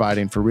you were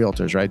providing for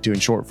realtors, right? Doing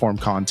short form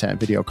content,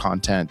 video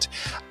content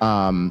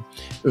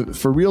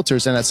for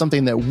realtors, and that's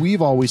something that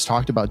we've always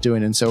talked about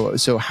doing. And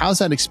so how's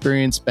that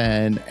experience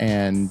been,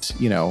 and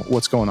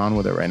what's going on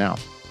with it right now?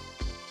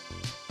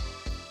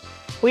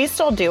 We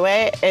still do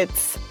it.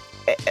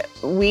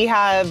 We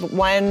have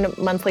one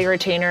monthly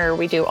retainer.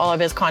 We do all of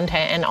his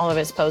content and all of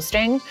his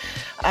posting.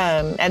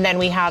 And then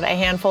we have a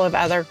handful of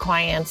other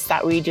clients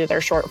that we do their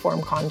short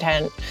form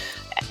content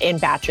in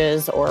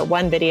batches, or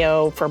one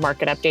video for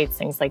market updates,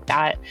 things like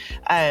that.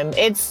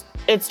 It's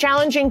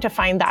challenging to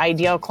find the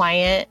ideal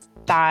client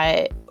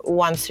that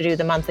wants to do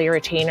the monthly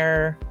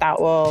retainer, that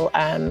will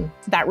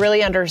that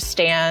really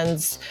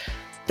understands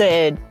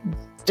the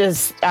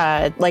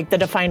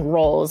defined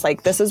roles,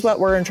 like this is what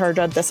we're in charge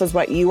of, this is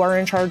what you are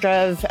in charge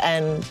of,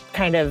 and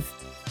kind of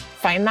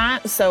find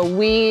that. So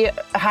we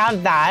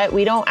have that.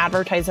 We don't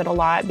advertise it a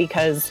lot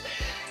because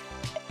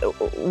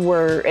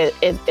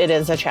it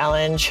is a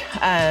challenge.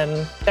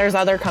 There's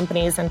other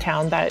companies in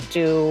town that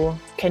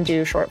can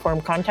do short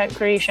form content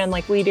creation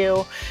like we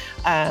do,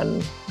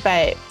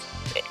 but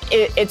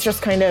it's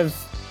just kind of,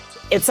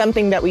 it's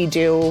something that we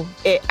do.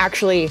 It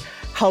actually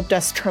helped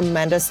us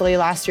tremendously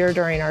last year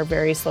during our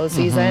very slow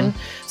season.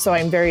 So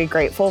I'm very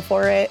grateful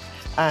for it.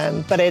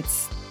 But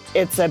it's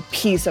a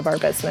piece of our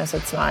business.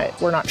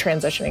 We're not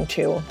transitioning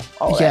to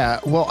all of it. Yeah.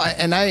 Well,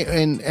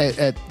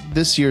 at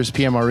this year's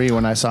PMRE,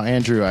 when I saw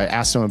Andrew, I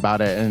asked him about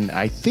it, and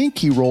I think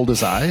he rolled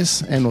his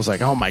eyes and was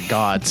like, "Oh my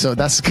God!" So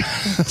that's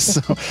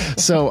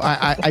so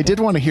I did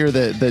want to hear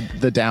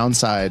the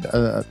downside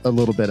a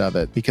little bit of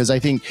it, because I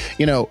think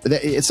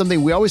it's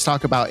something we always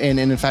talk about, and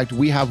in fact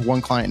we have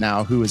one client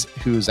now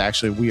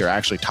we are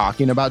actually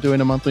talking about doing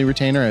a monthly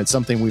retainer, and it's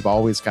something we've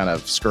always kind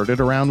of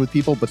skirted around with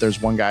people, but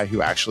there's one guy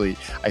who actually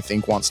I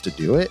think wants to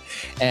do it,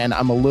 and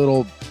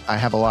I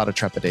have a lot of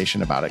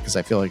trepidation about it because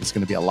I feel like it's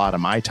going to be a lot of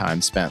my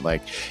time spent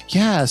like,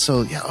 this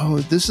would be,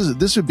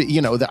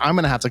 that I'm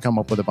going to have to come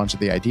up with a bunch of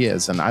the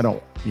ideas, and I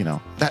don't,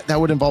 that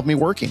would involve me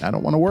working. I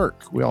don't want to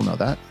work. We all know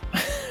that.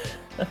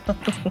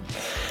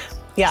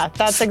 Yeah,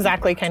 that's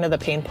exactly kind of the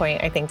pain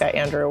point I think that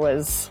Andrew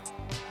was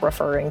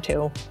referring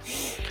to.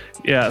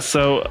 Yeah,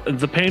 so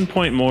the pain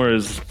point more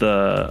is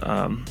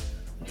the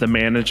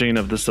managing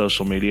of the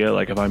social media.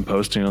 Like if I'm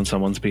posting on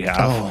someone's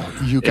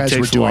behalf, you guys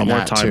were doing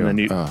that too.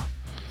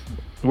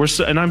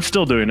 And I'm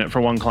still doing it for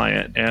one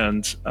client,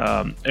 and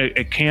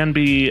it can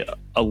be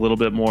a little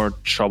bit more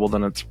trouble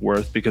than it's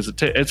worth, because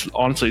it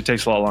honestly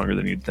takes a lot longer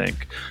than you'd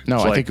think. No,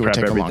 I think it would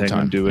take a long time.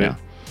 And do it.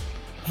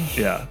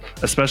 Yeah,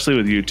 especially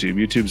with YouTube.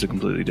 YouTube's a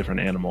completely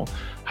different animal.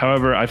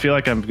 However, I feel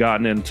like I've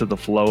gotten into the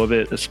flow of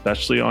it,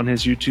 especially on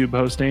his YouTube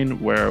hosting,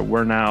 where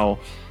we're now,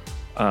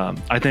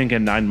 I think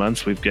in 9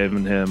 months, we've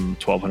given him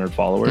 1,200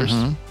 followers.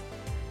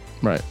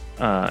 Mm-hmm. Right.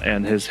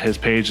 And his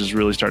page is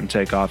really starting to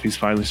take off. He's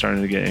finally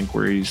starting to get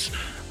inquiries.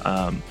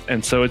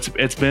 And so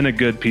it's been a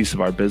good piece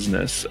of our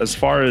business. As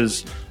far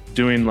as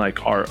doing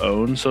like our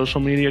own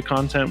social media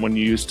content, when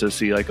you used to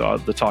see like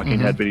the talking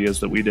head videos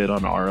that we did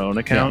on our own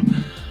account,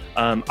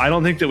 I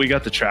don't think that we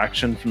got the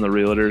traction from the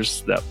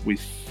realtors that we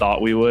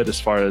thought we would as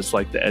far as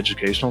like the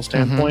educational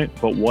standpoint.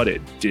 But what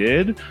it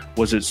did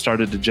was it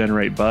started to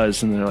generate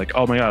buzz, and they're like,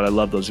 oh my God, I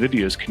love those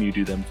videos. Can you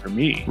do them for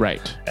me?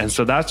 Right. And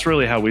so that's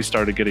really how we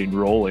started getting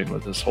rolling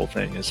with this whole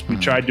thing, is we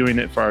tried doing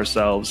it for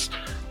ourselves.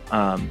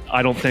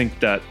 I don't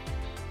think that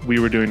we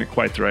were doing it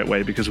quite the right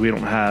way, because we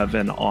don't have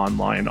an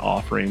online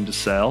offering to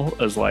sell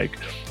as like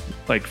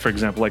for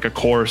example, like a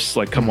course,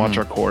 like come watch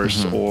our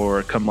course,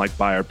 or come like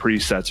buy our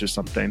presets or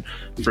something.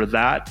 For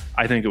that,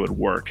 I think it would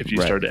work if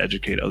you started to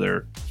educate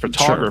other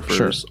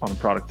photographers on a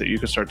product that you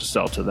could start to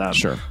sell to them.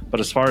 Sure. But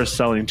as far as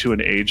selling to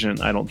an agent,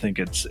 I don't think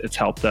it's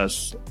helped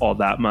us all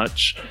that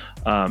much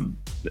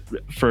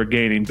for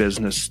gaining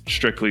business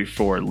strictly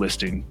for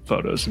listing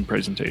photos and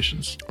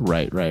presentations.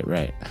 Right.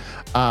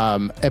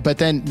 But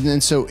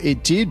then so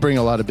it did bring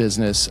a lot of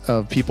business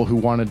of people who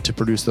wanted to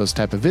produce those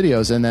type of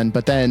videos.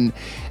 But then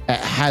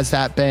has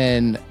that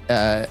been,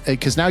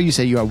 because now you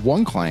say you have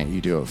one client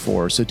you do it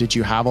for. So did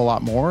you have a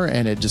lot more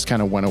and it just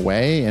kind of went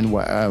away, and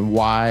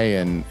why?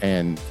 And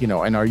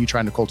are you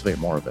trying to cultivate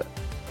more of it?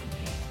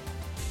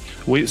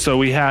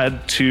 We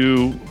had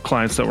 2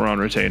 clients that were on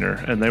retainer,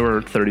 and they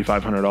were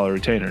 $3,500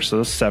 retainers. So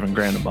that's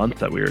 $7,000 a month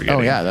that we were getting. Oh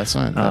yeah, that's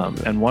not.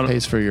 And one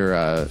pays for your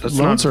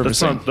loan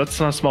servicing. That's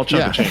not a small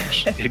chunk of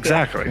change.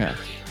 Exactly.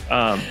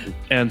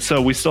 And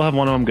so we still have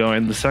one of them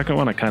going. The second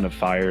one I kind of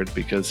fired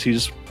because he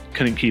just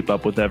couldn't keep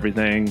up with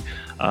everything.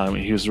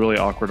 He was really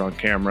awkward on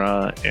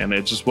camera, and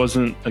it just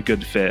wasn't a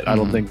good fit. I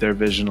don't think their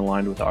vision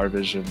aligned with our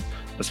vision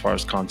as far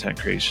as content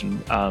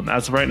creation.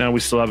 As of right now,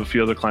 we still have a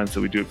few other clients that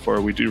we do it for.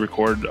 We do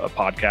record a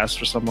podcast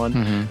for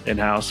someone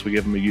in-house. We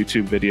give them a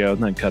YouTube video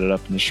and then cut it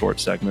up into short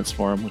segments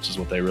for them, which is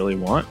what they really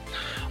want.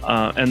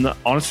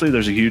 Honestly,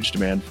 there's a huge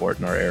demand for it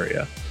in our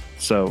area.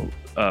 So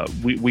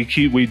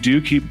we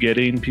do keep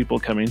getting people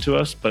coming to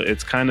us, but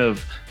it's kind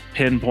of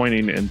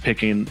pinpointing and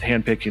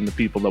handpicking the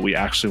people that we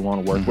actually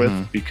want to work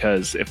with,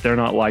 because if they're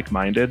not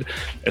like-minded,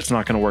 it's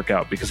not going to work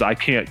out, because I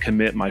can't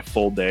commit my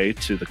full day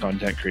to the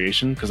content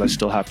creation because I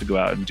still have to go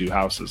out and do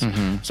houses.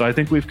 So I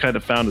think we've kind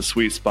of found a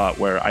sweet spot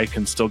where I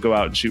can still go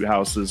out and shoot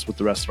houses with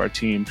the rest of our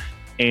team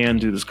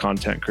and do this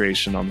content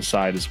creation on the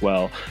side as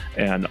well.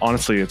 And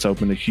honestly, it's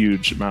opened a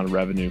huge amount of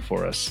revenue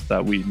for us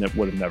that we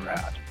would have never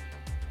had.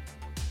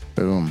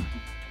 Boom.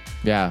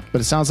 Yeah, but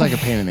it sounds like a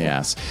pain in the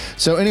ass.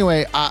 So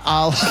anyway,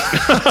 we're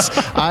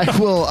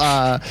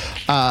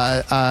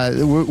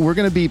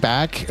going to be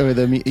back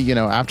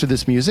after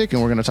this music,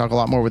 and we're going to talk a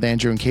lot more with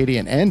Andrew and Katie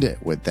and end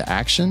it with the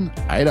action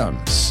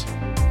items.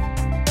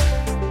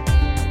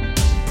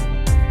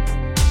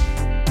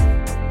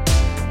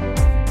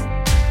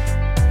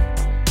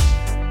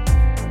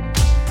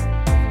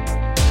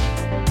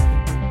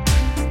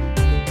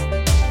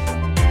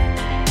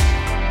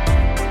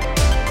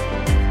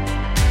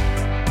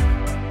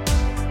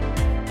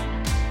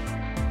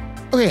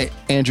 Okay,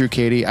 Andrew,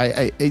 Katie,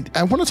 I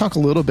want to talk a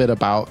little bit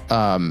about,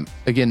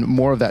 again,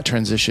 more of that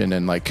transition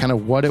and like kind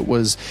of what it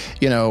was,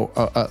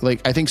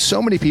 like I think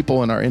so many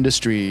people in our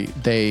industry,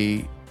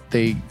 they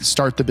they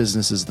start the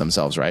businesses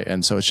themselves, right?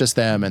 And so it's just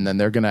them, and then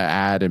they're going to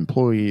add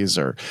employees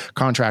or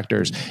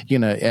contractors,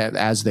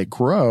 as they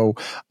grow.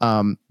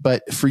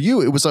 But for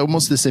you, it was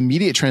almost this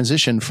immediate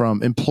transition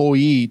from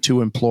employee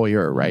to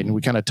employer, right? And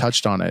we kind of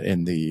touched on it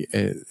in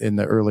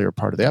the earlier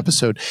part of the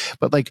episode.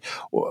 But like,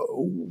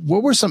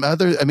 what were some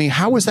other? I mean,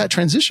 how was that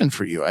transition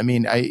for you? I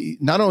mean,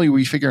 not only were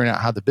you figuring out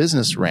how the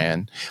business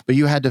ran, but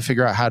you had to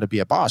figure out how to be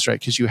a boss, right?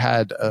 Because you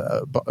had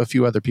a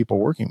few other people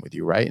working with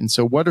you, right? And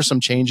so, what are some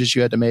changes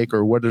you had to make,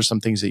 or what are some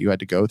things that you had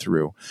to go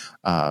through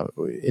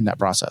in that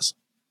process?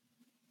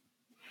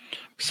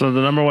 So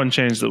the number one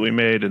change that we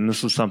made, and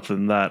this was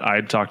something that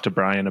I'd talked to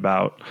Brian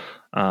about,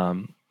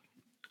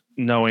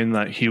 knowing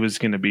that he was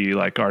going to be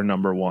like our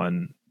number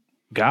one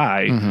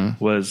guy,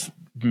 was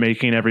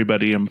making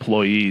everybody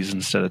employees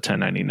instead of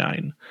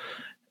 1099.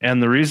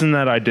 And the reason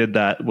that I did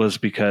that was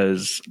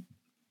because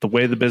the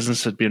way the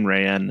business had been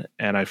ran,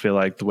 and I feel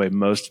like the way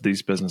most of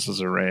these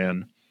businesses are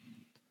ran,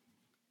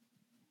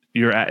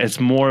 it's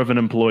more of an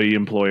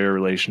employee-employer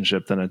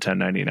relationship than a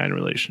 1099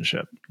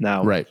 relationship.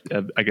 Now, right.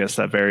 I guess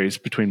that varies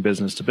between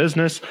business to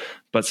business,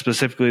 but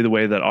specifically the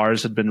way that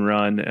ours had been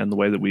run and the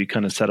way that we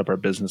kind of set up our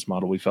business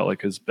model, we felt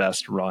like is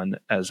best run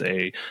as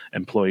a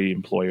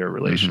employee-employer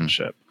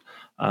relationship.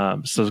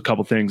 So a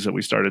couple things that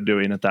we started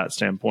doing at that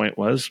standpoint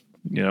was,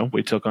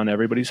 we took on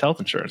everybody's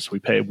health insurance. We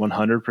pay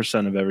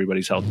 100% of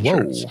everybody's health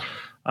insurance.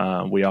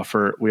 We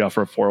offer a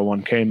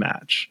 401k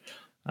match.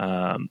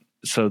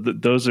 So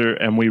those are,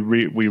 and we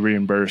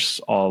reimburse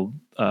all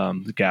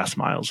the gas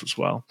miles as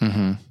well.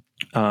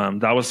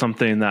 That was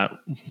something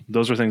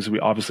those are things that we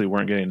obviously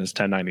weren't getting as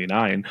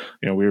 1099.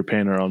 We were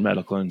paying our own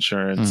medical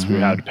insurance. We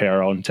had to pay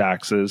our own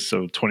taxes.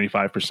 So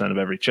 25% of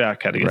every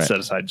check had to get set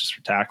aside just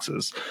for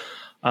taxes.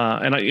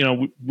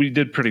 And we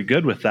did pretty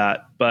good with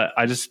that, but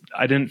I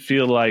didn't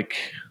feel like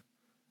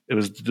it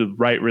was the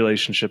right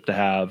relationship to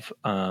have.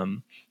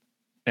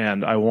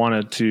 And I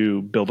wanted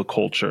to build a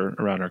culture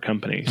around our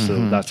company.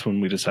 So that's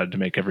when we decided to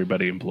make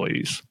everybody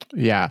employees.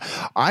 Yeah.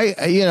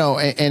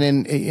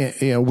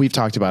 We've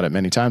talked about it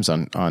many times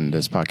on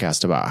this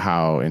podcast about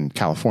how in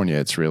California,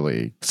 it's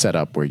really set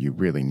up where you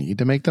really need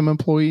to make them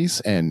employees,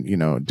 and,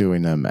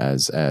 doing them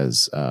as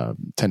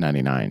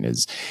 1099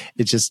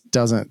 it just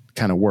doesn't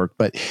kind of work.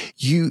 But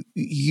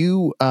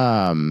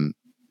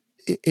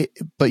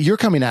but you're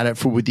coming at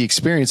it with the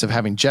experience of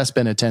having just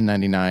been a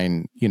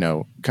 1099,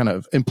 kind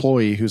of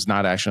employee who's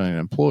not actually an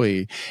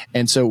employee.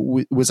 And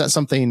so was that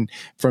something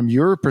from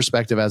your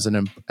perspective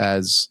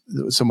as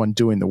someone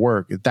doing the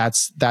work,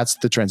 that's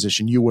the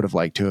transition you would have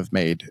liked to have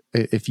made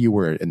if you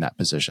were in that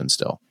position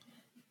still?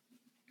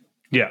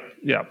 Yeah.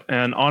 Yeah.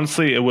 And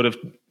honestly, I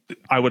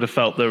would have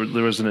felt there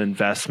was an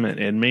investment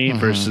in me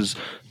versus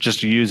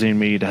just using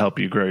me to help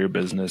you grow your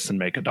business and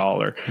make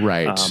 $1.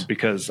 Right.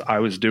 Because I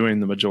was doing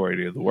the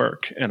majority of the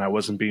work and I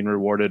wasn't being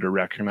rewarded or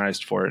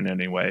recognized for it in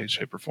any way,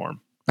 shape, or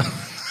form.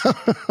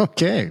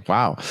 Okay.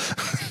 Wow.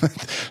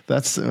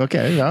 That's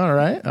okay. All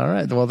right.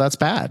 Well, that's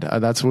bad.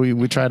 That's what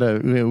we try to,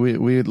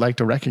 we like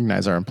to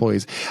recognize our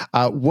employees.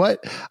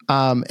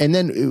 And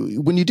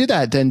then when you did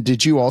that, then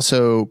did you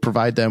also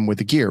provide them with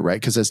the gear, right?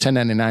 Because as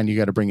 1099, you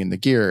got to bring in the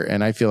gear.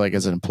 And I feel like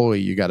as an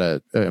employee, you got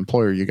to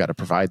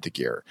provide the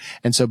gear.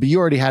 And so, but you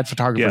already had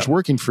photographers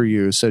working for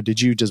you. So did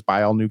you just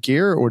buy all new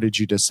gear, or did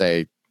you just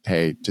say,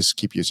 hey, just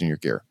keep using your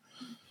gear?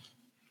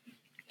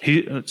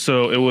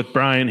 With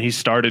Brian, he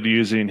started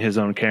using his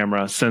own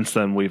camera. Since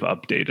then, we've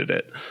updated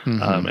it.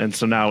 And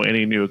so now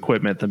any new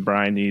equipment that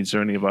Brian needs or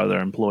any of our other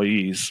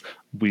employees,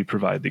 we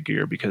provide the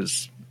gear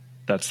because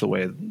that's the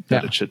way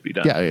that it should be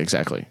done. Yeah,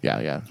 exactly.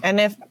 Yeah. And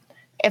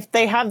if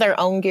they have their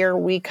own gear,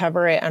 we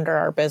cover it under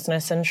our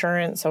business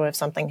insurance. So if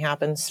something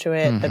happens to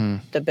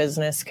it, the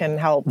business can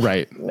help,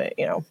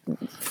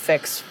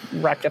 fix,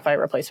 rectify,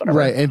 replace, whatever.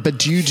 Right. But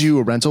do you do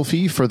a rental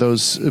fee for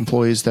those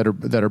employees that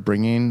are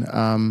bringing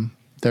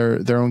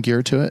their own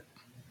gear to it?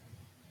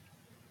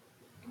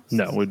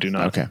 No, we do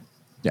not. Okay.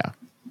 Yeah.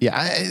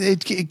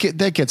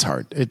 That gets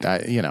hard.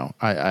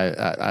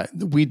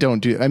 We don't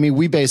do. I mean,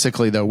 we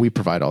basically though we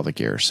provide all the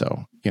gear.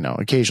 So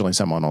occasionally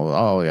someone will,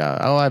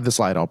 I have this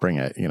light, I'll bring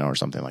it, or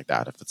something like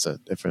that. If it's a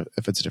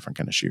different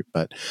kind of shoot,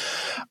 but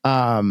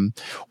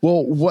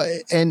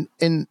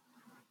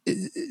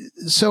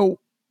so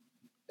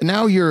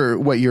now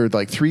you're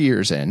like 3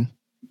 years in,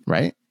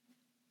 right?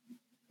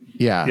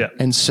 Yeah.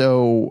 And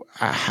so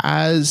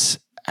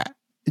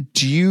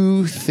do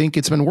you think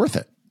it's been worth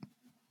it?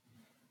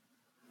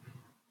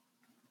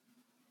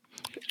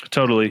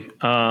 Totally.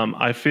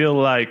 I feel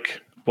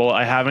like,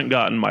 I haven't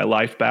gotten my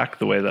life back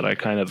the way that I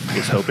kind of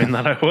was hoping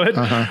that I would.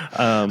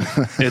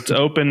 It's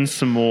opened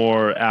some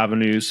more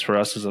avenues for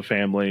us as a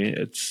family.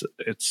 It's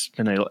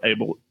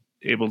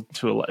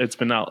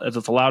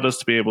allowed us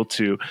to be able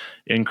to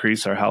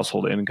increase our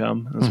household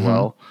income as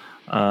well.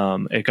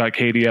 It got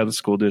Katie out of the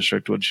school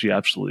district, which she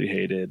absolutely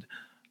hated.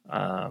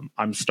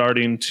 I'm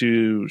starting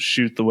to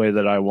shoot the way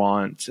that I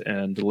want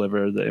and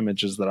deliver the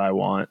images that I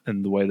want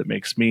in the way that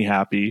makes me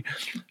happy.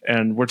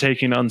 And we're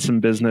taking on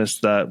some business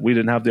that we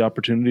didn't have the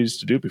opportunities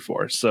to do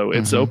before. So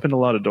it's opened a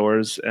lot of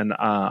doors, and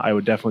I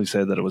would definitely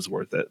say that it was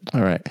worth it.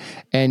 All right.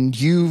 And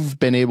you've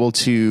been able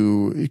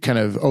to kind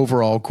of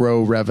overall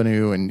grow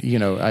revenue, and,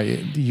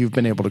 you've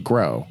been able to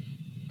grow,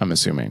 I'm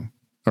assuming,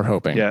 or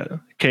hoping. Yeah.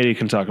 Katie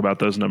can talk about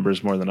those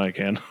numbers more than I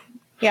can.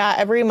 Yeah,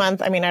 every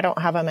month. I mean, I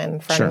don't have them in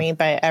front of me,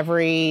 but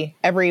every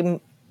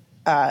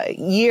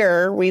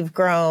year we've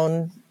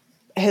grown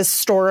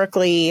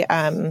historically.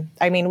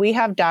 I mean, we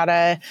have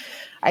data,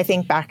 I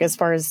think, back as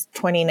far as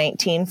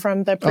 2019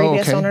 from the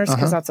previous owners,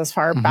 because that's as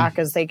far back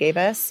as they gave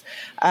us.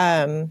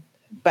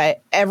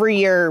 But every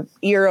year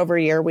over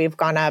year, we've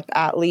gone up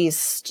at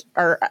least,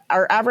 our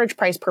average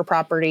price per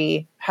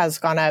property has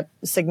gone up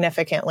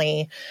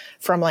significantly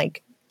from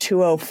like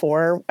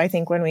 204, I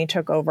think, when we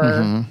took over.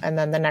 And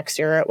then the next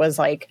year it was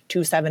like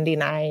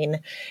 279.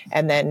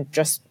 And then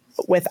just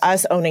with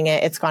us owning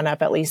it, it's gone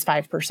up at least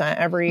 5%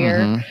 every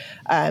year.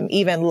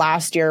 Even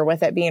last year,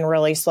 with it being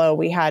really slow,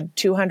 we had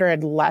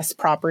 200 less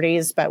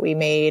properties, but we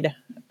made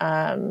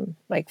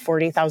like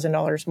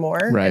 $40,000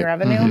 more in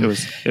revenue.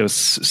 It was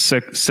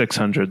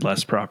 600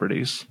 less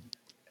properties.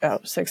 Oh,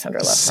 600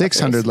 less.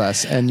 600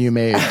 less, and you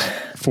made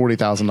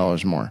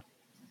 $40,000 more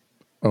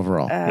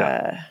overall.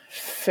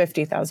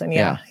 50,000.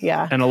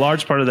 Yeah. And a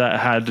large part of that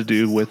had to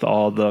do with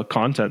all the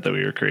content that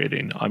we were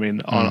creating. I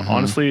mean,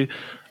 honestly,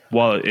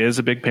 while it is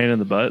a big pain in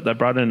the butt, that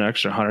brought in an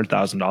extra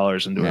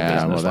 $100,000 into our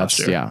business last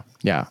year.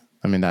 Yeah.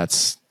 I mean,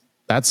 that's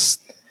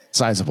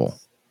sizable.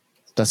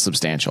 That's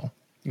substantial.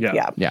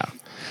 Yeah.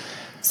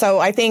 So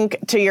I think,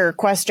 to your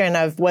question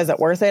of was it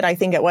worth it, I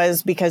think it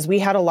was, because we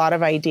had a lot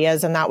of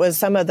ideas, and that was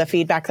some of the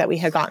feedback that we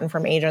had gotten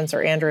from agents,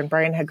 or Andrew and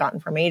Brian had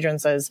gotten from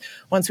agents, is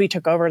once we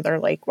took over, they're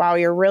like, wow,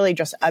 you're really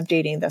just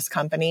updating this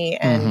company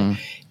and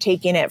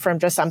taking it from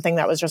just something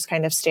that was just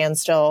kind of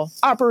standstill,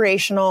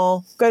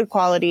 operational, good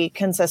quality,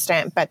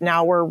 consistent, but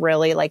now we're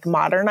really like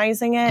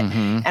modernizing it.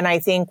 And I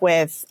think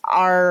with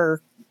our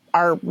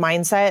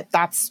mindset,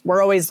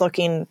 we're always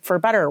looking for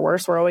better or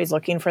worse. We're always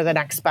looking for the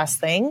next best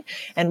thing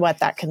and what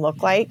that can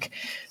look like.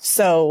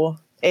 So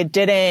it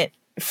didn't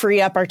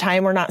free up our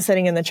time. We're not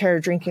sitting in the chair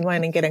drinking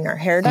wine and getting our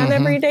hair done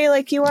every day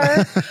like you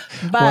are.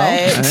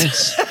 But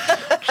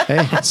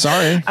hey,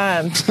 sorry.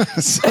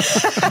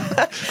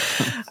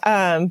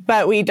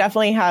 But we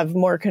definitely have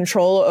more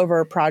control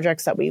over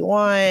projects that we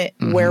want,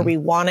 where we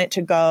want it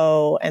to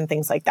go, and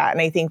things like that.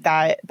 And I think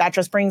that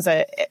just brings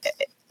a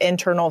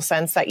internal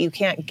sense that you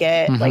can't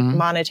get like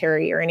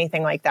monetary or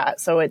anything like that.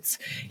 So it's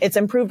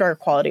improved our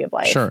quality of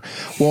life. Sure.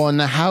 Well,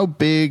 and how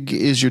big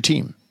is your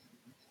team?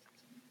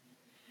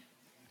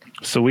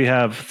 So we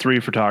have 3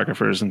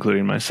 photographers,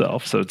 including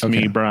myself. So it's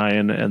me,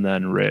 Brian, and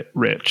then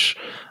Rich.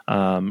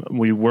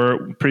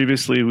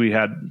 Previously we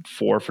had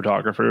 4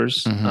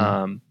 photographers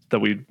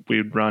that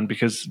we'd run,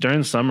 because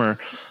during the summer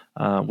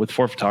with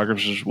 4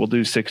 photographers, we'll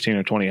do 16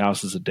 or 20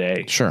 houses a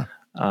day. Sure.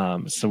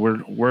 So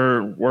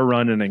we're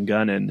running and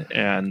gunning,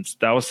 and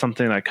that was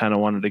something I kind of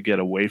wanted to get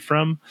away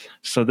from.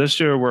 So this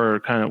year we're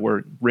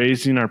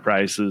raising our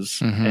prices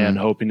and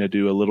hoping to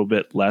do a little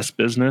bit less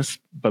business,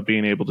 but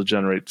being able to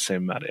generate the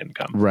same amount of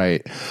income.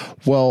 Right.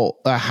 Well,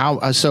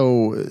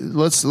 so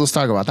let's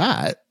talk about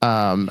that.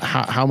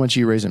 How much are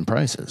you raising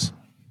prices?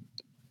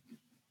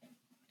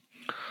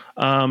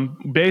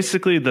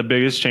 Basically the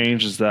biggest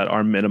change is that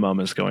our minimum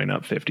is going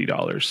up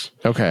 $50.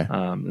 Okay.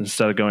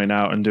 Instead of going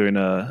out and doing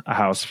a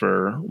house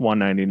for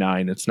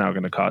 $199, it's now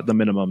going to cost, the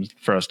minimum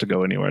for us to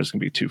go anywhere is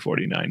going to be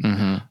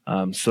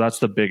 $249. So that's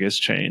the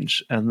biggest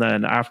change. And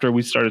then after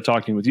we started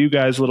talking with you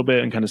guys a little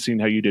bit and kind of seeing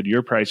how you did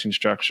your pricing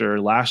structure,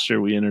 last year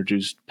we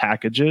introduced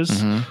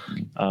packages,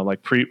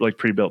 like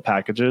pre-built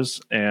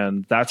packages,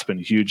 and that's been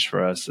huge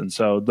for us. And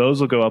so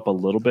those will go up a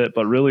little bit,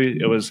 but really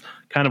it was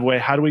kind of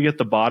how do we get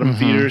the bottom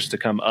feeders to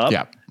come up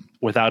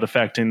without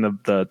affecting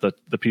the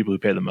people who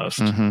pay the most?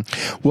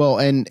 Well,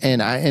 and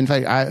in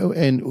fact,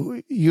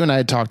 you and I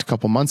had talked a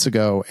couple months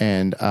ago,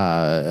 and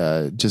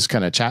just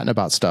kind of chatting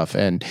about stuff,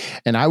 and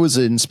I was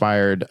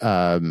inspired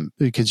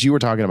because you were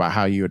talking about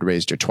how you had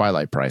raised your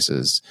Twilight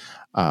prices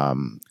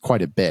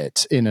quite a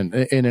bit in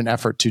an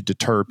effort to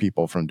deter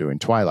people from doing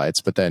Twilights,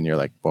 but then you're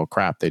like, well,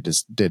 crap, they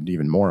just did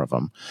even more of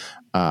them.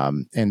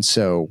 And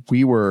so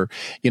we were,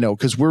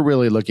 because we're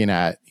really looking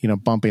at,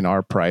 bumping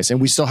our price,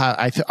 and we still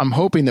have, I'm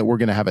hoping that we're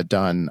going to have it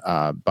done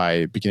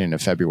by beginning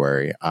of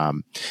February.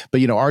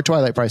 But our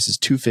Twilight price is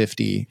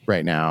 $250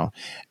 right now.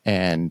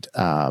 And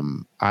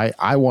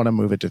I want to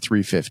move it to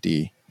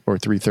 $350 or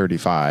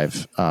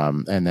 $335.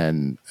 And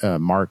then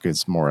Mark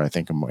is more, I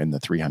think, in the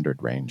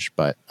 $300 range.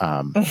 But,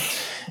 I'm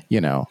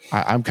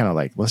kind of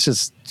like, let's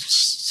just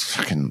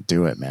fucking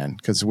do it, man.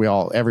 Because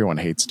everyone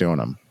hates doing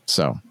them.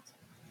 So.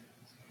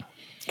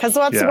 Because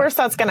what's the worst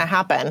that's going to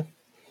happen?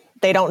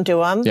 They don't do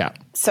them. Yeah.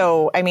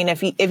 So, I mean,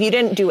 if you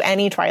didn't do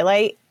any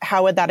Twilight,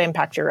 how would that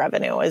impact your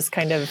revenue is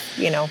kind of,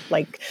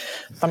 like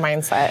the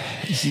mindset.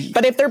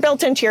 But if they're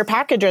built into your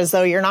packages,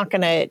 though, you're not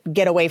going to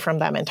get away from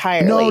them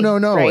entirely. No.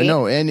 Right?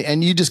 No.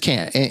 And you just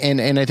can't.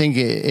 And I think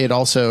it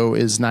also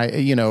is not,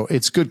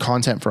 it's good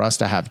content for us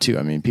to have too.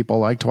 I mean, people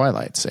like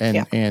Twilights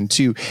and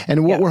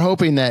what we're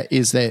hoping that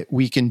is that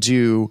we can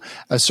do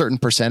a certain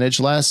percentage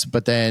less,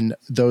 but then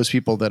those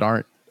people that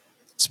aren't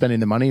spending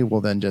the money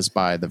will then just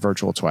buy the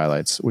virtual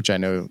Twilights, which I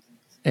know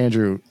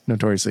Andrew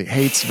notoriously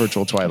hates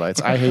virtual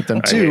Twilights. I hate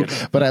them too,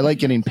 but I like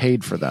getting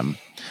paid for them.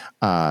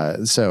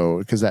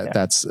 Because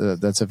that's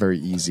a very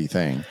easy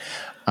thing.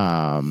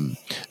 Can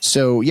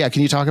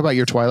you talk about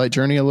your Twilight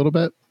journey a little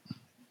bit?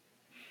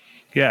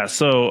 Yeah.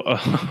 So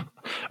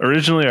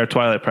originally our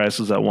Twilight price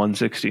was at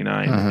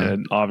 $169,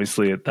 and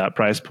obviously at that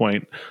price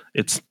point,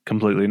 it's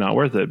completely not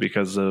worth it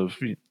because of,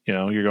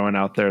 you're going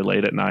out there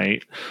late at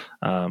night.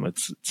 But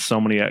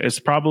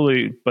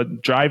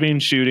driving,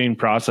 shooting,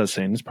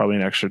 processing is probably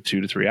an extra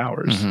 2 to 3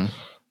 hours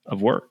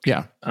of work.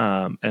 Yeah.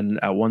 And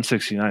at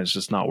 $169, it's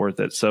just not worth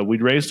it. So we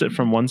raised it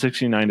from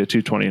 $169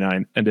 to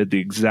 $229 and did the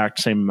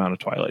exact same amount of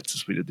Twilights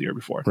as we did the year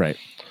before. Right.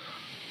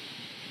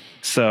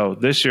 So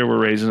this year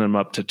we're raising them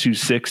up to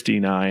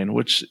 $269,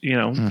 which,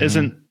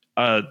 isn't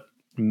a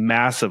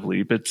massive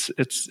leap. It's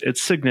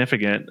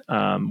significant.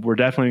 We're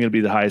definitely going to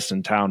be the highest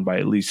in town by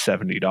at least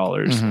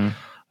 $70.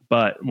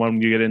 But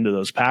when you get into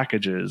those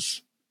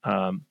packages,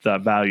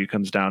 that value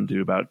comes down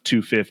to about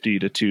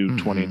 $250 to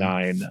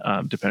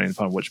 $229, depending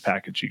upon which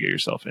package you get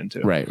yourself into.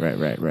 Right.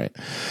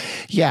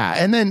 Yeah.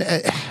 And then,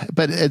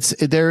 but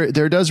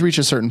there does reach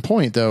a certain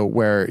point though,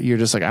 where you're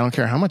just like, I don't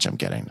care how much I'm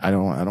getting. I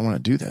don't want to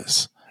do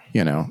this,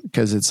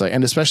 cause it's like,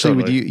 and especially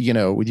with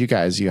you, with you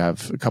guys, you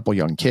have a couple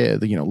young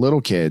kids,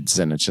 little kids.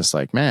 And it's just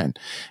like, man,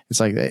 it's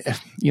like,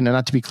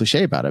 not to be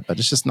cliche about it, but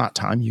it's just not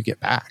time you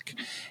get back.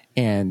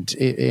 And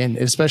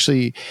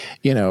especially,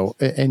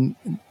 and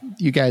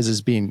you guys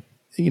as being,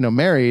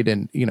 married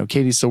and,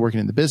 Katie's still working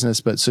in the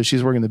business, but so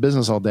she's working the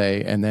business all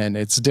day and then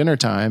it's dinner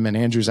time and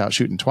Andrew's out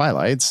shooting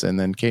Twilights. And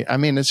then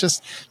it's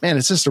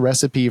just a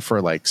recipe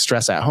for like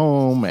stress at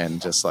home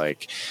and just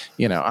like,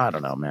 I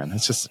don't know, man,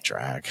 it's just a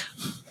drag.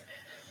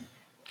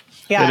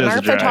 Yeah. And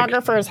our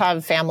photographers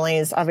have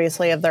families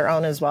obviously of their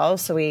own as well.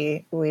 So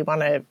we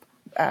want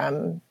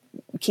to,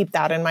 keep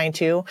that in mind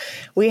too.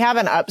 We have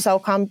an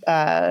upsell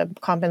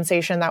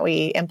compensation that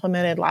we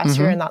implemented last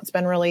year, and that's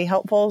been really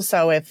helpful.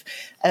 So if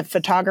a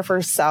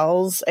photographer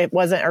sells, it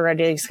wasn't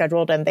already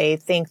scheduled, and they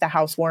think the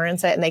house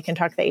warrants it, and they can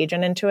talk the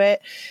agent into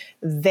it,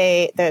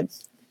 the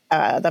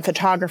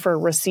photographer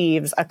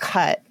receives a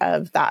cut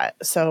of that.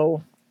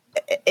 So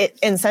it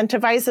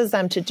incentivizes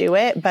them to do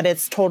it, but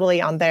it's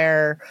totally on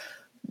their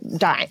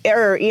dime,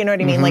 or you know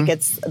what I mean? Like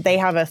they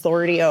have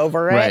authority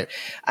over it.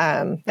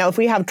 Now if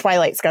we have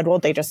Twilight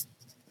scheduled, they just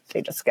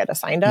get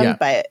assigned them,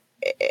 but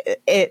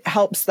it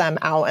helps them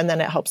out, and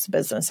then it helps the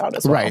business out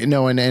as well. Right.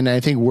 No, and I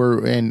think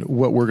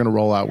what we're going to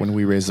roll out when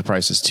we raise the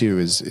prices too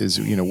is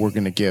we're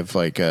going to give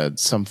like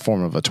some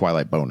form of a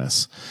Twilight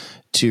bonus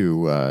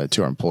to our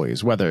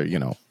employees, whether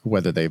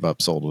they've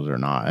upsold it or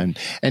not.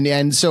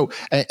 And so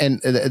that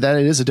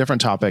it is a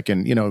different topic.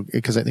 And,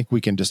 because I think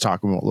we can just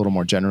talk a little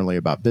more generally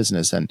about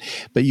business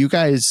but you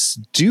guys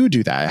do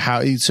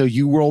that. So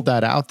you rolled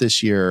that out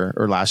this year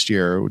or last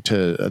year to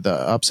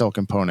the upsell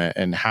component,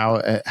 and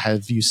how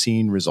have you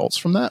seen results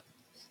from that?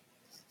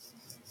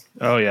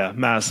 Oh yeah,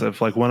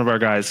 massive. Like one of our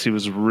guys, he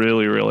was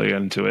really, really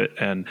into it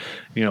and,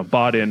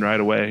 bought in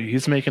right away.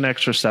 He's making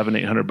extra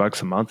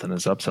 $700-800 a month in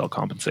his upsell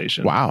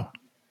compensation. Wow.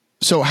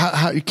 So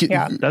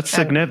that's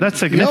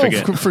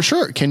significant. No, for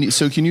sure. Can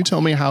you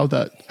tell me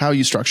how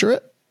you structure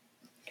it?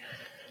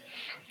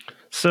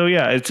 So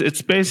yeah,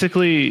 it's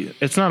basically,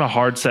 it's not a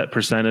hard set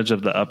percentage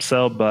of the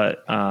upsell,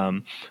 but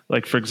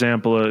like for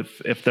example,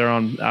 if they're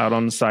out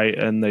on the site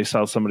and they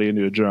sell somebody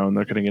into a drone,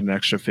 they're going to get an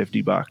extra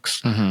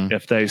 $50.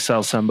 If they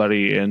sell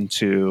somebody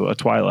into a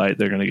Twilight,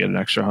 they're going to get an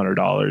extra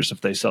 $100.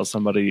 If they sell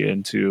somebody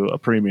into a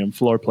premium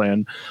floor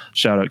plan,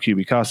 shout out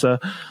QB Casa,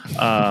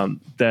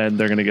 then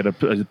they're going to get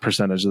a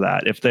percentage of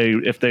that. If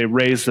they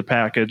raise the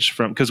package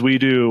because we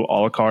do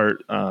a la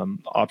carte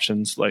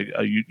options, like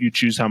you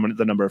choose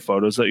the number of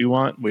photos that you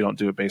want. We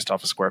don't do it based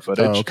off of square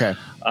footage. Oh, okay.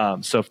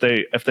 So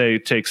if they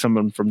take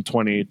someone from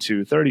 20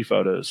 to 30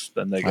 photos,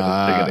 then they get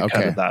a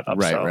cut of that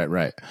upsell.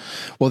 Right.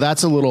 Well,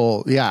 that's a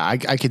little,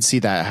 I could see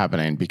that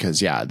happening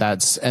because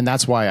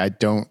that's why I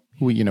don't,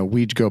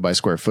 we go by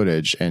square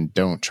footage and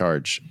don't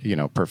charge,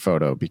 per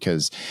photo,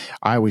 because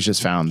I always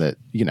just found that,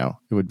 it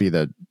would be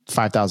the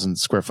 5,000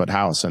 square foot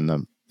house and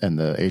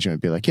the agent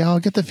would be like, I'll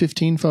get the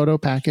 15 photo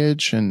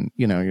package. And,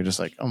 you're just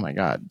like, oh my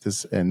God,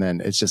 and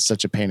then it's just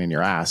such a pain in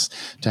your ass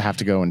to have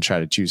to go and try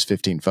to choose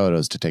 15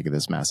 photos to take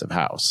this massive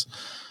house.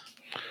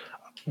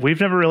 We've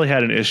never really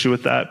had an issue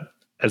with that.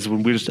 as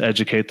when we just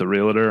educate the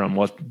realtor on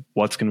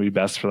what's going to be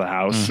best for the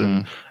house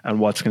and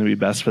what's going to be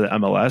best for the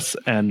MLS.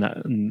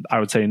 And I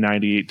would say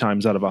 98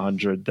 times out of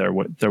 100, they're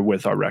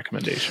with our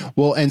recommendation.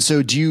 Well, and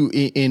so do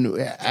you,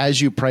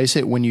 as you price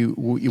it, when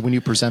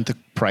you present the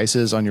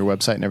prices on your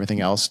website and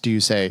everything else, do you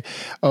say,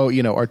 oh,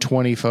 our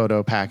 20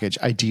 photo package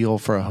ideal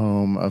for a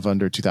home of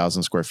under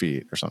 2,000 square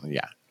feet or something?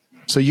 Yeah.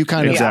 So you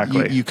kind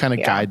of you kind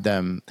of guide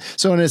them.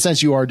 So in a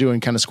sense, you are doing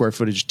kind of square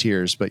footage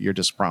tiers, but you're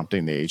just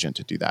prompting the agent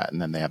to do that,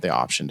 and then they have the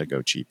option to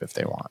go cheap if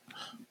they want,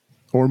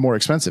 or more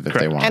expensive if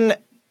they want. And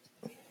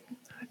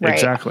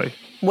exactly.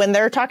 When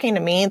they're talking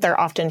to me, they're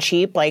often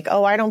cheap. Like,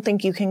 oh, I don't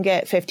think you can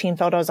get 15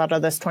 photos out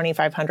of this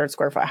 2,500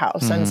 square foot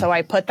house. And so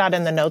I put that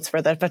in the notes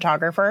for the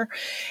photographer.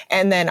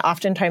 And then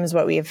oftentimes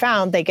what we have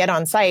found, they get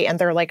on site and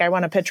they're like, I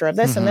want a picture of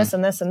this and this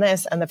and this and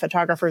this. And the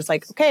photographer's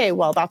like, okay,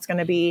 well, that's going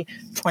to be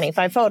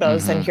 25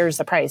 photos and here's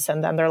the price.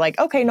 And then they're like,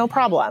 okay, no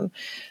problem.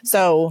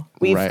 So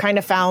we've kind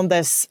of found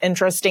this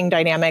interesting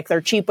dynamic.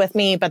 They're cheap with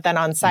me, but then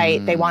on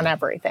site, they want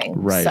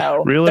everything. Right.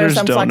 So Realtors there's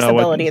some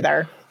flexibility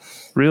there.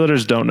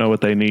 Realtors don't know what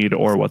they need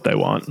or what they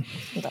want.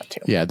 That too.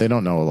 Yeah, they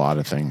don't know a lot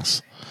of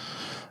things.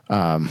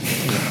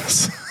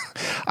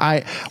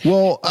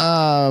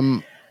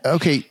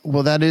 Okay,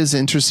 well, that is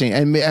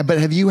interesting. But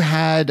have you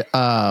had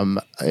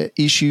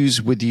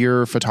issues with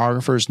your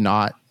photographers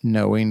not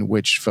knowing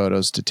which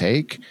photos to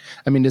take?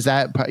 I mean, is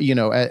that,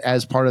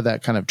 as part of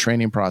that kind of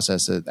training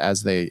process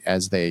as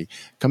they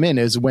come in,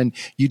 is when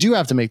you do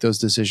have to make those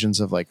decisions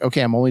of like,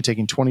 okay, I'm only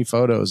taking 20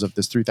 photos of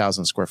this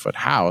 3,000 square foot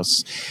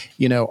house.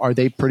 Are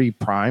they pretty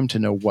primed to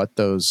know what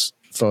those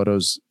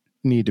photos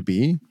need to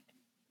be?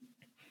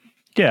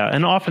 Yeah,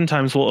 and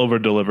oftentimes we'll over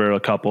deliver a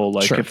couple.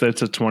 Like if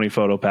it's a 20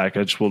 photo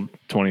package, we'll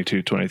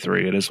 22,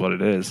 23. It is what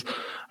it is.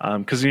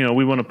 Because,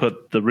 we want to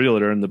put the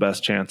realtor in the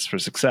best chance for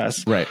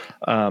success. Right.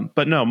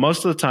 But no,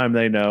 most of the time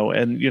they know.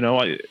 And,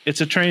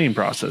 it's a training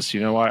process.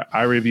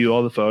 I review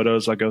all the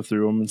photos. I go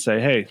through them and say,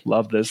 hey,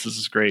 love this. This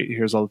is great.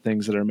 Here's all the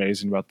things that are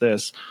amazing about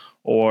this.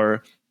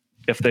 Or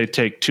if they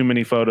take too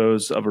many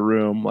photos of a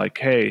room, like,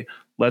 hey,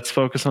 let's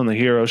focus on the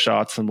hero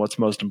shots and what's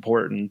most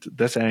important.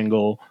 This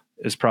angle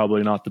is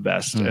probably not the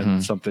best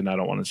and something I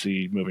don't want to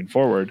see moving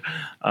forward.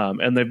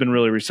 And they've been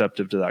really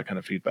receptive to that kind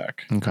of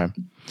feedback. Okay.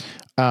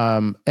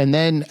 And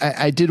then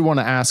I did want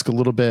to ask a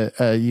little bit,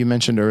 you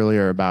mentioned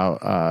earlier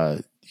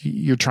about,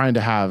 you're trying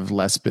to have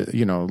less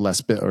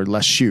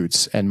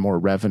shoots and more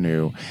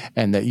revenue,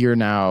 and that you're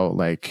now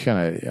like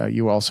kind of,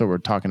 you also were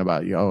talking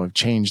about, I've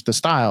changed the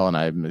style and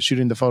I'm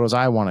shooting the photos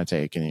I want to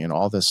take and,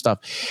 all this stuff.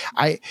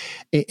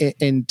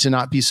 And to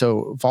not be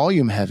so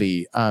volume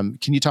heavy, can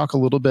you talk a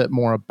little bit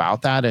more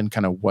about that and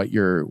kind of what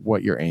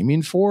you're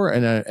aiming for?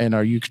 And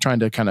are you trying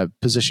to kind of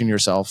position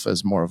yourself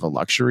as more of a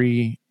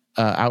luxury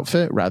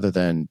outfit rather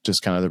than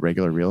just kind of the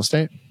regular real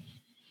estate?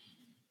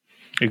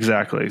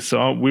 Exactly.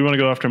 So we want to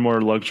go after more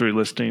luxury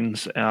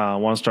listings. I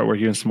want to start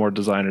working with some more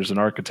designers and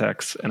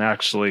architects. And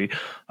actually,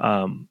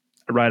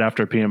 right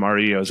after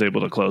PMRE, I was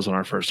able to close on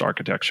our first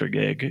architecture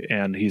gig,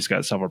 and he's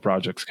got several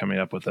projects coming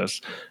up with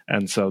us.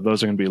 And so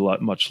those are going to be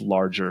much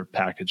larger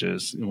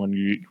packages. When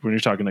you're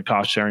talking a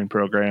cost sharing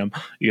program,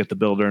 you get the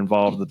builder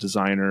involved, the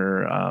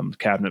designer,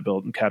 cabinet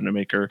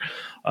maker,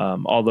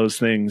 all those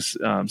things.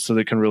 So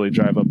they can really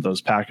drive up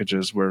those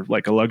packages where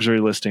like a luxury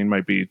listing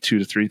might be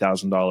 $2,000 to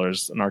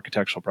 $3,000. An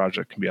architectural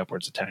project can be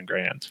upwards of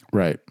 $10,000.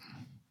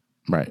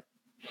 Right.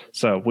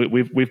 So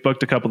we've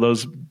booked a couple of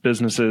those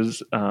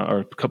businesses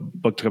or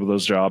booked a couple of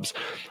those jobs,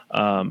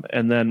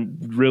 and then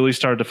really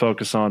started to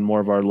focus on more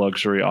of our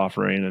luxury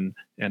offering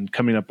and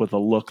coming up with a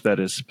look that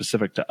is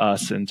specific to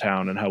us in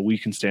town and how we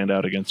can stand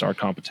out against our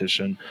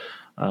competition,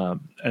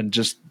 and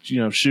just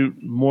shoot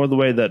more the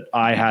way that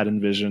I had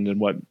envisioned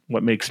and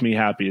what makes me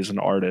happy as an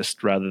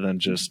artist rather than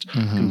just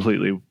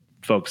completely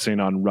focusing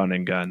on run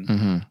and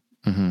gun.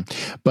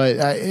 But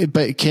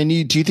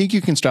do you think you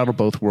can straddle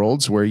both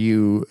worlds where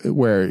you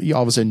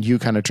all of a sudden you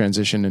kind of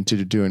transition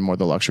into doing more of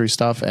the luxury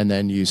stuff, and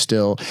then you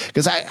still,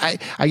 because I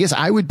guess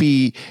I would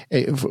be,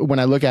 when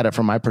I look at it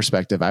from my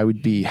perspective, I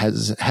would be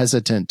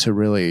hesitant to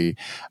really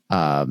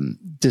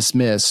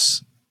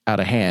dismiss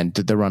out of hand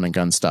the run and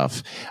gun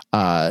stuff,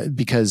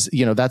 because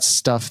that's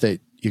stuff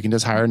that you can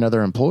just hire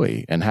another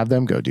employee and have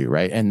them go do,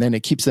 right? And then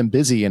it keeps them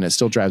busy and it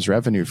still drives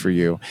revenue for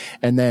you.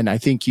 And then I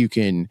think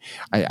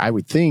I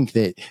would think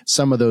that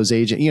some of those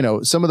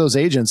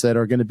agents that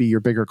are going to be your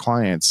bigger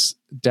clients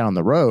down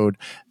the road,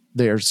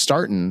 they're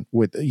starting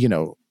with,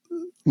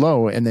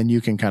 low, and then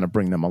you can kind of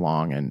bring them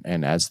along.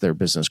 And as their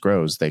business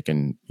grows, they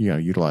can,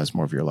 utilize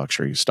more of your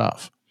luxury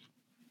stuff.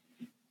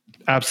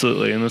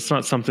 Absolutely. And it's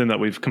not something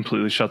that we've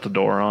completely shut the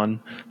door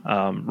on.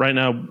 Right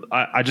now,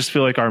 I just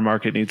feel like our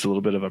market needs a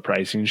little bit of a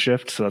pricing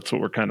shift. So that's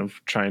what we're kind of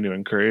trying to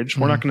encourage.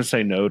 We're not going to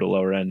say no to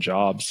lower end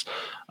jobs.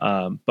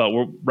 But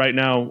right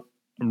now,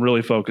 I'm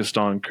really focused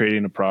on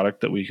creating a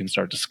product that we can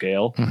start to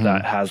scale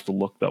that has the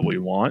look that we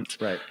want.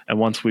 Right. And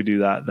once we do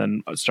that,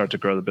 then start to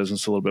grow the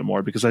business a little bit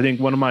more. Because I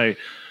think one of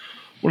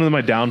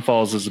my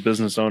downfalls as a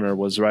business owner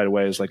was right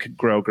away is like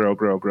grow.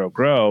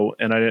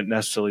 And I didn't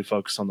necessarily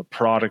focus on the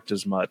product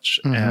as much.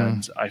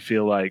 And I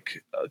feel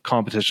like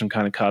competition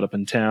kind of caught up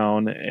in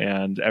town,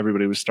 and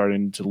everybody was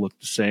starting to look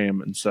the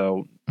same. And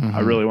so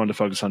I really wanted to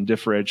focus on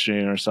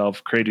differentiating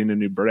ourselves, creating a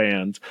new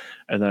brand,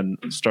 and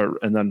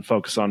then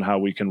focus on how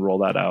we can roll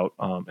that out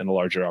in a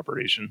larger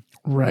operation.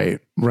 Right.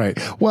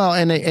 Well,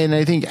 and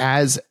I think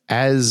as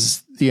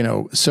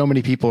so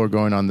many people are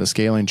going on the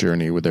scaling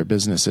journey with their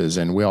businesses,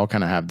 and we all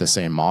kind of have the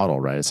same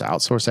model, right? It's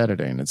outsource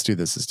editing. Let's do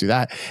this, let's do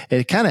that.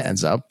 It kind of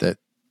ends up that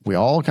we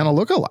all kind of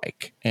look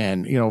alike,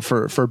 and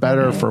for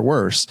better or for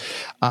worse.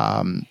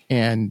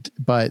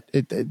 But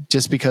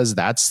just because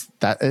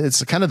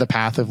it's kind of the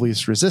path of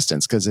least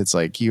resistance, because it's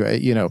like you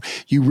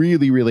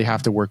really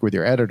have to work with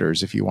your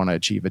editors if you want to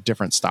achieve a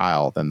different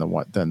style than the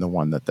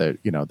one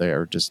that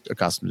they're just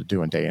accustomed to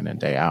doing day in and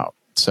day out.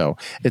 So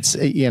it's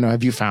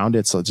have you found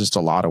it's just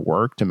a lot of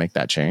work to make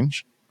that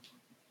change?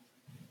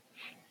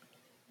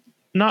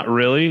 Not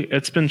really.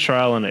 It's been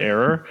trial and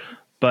error.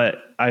 But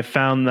I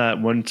found that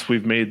once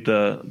we've made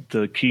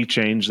the key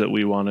change that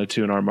we wanted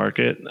to in our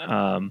market,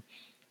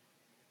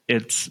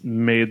 it's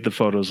made the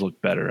photos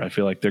look better. I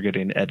feel like they're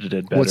getting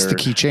edited better. What's the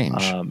key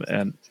change?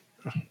 And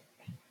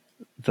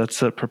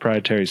that's a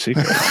proprietary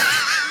secret.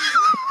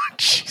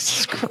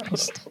 Jesus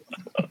Christ.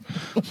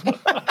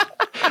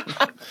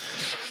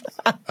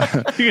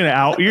 You're gonna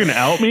out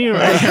me,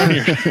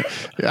 right?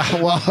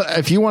 Yeah, well,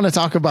 if you want to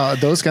talk about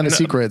those kind of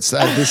secrets,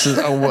 this is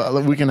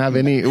we can have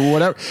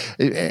whatever,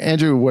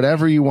 Andrew,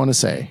 whatever you want to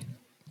say.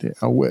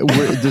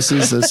 This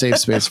is a safe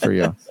space for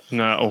you.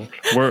 No,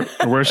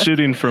 we're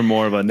shooting for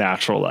more of a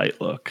natural light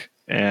look,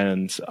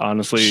 and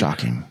honestly,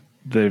 shocking.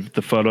 The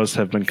photos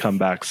have been come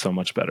back so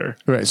much better.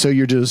 Right, so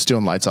you're just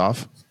doing lights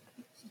off.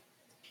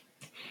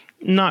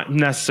 Not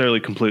necessarily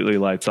completely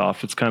lights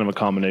off. It's kind of a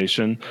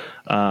combination,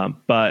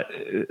 but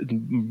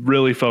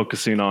really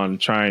focusing on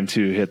trying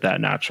to hit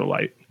that natural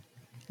light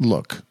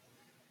look.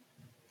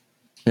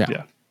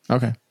 Yeah.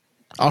 Okay.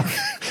 Oh,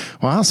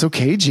 wow, so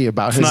cagey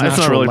about his natural light. It's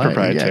not really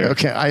proprietary. Yeah,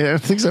 okay, I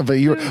think so. But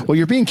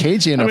you're being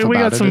cagey enough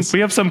about it. We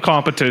have some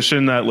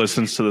competition that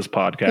listens to this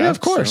podcast. Yeah, of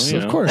course, so,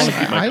 of course.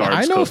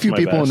 I know a few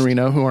people in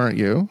Reno who aren't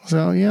you.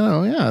 So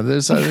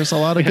there's a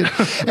lot of good.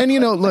 And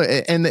look,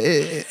 and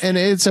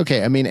it's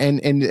okay. I mean,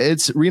 and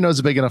it's Reno's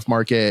a big enough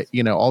market.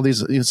 All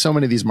these, so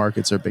many of these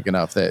markets are big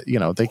enough that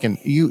they can.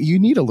 You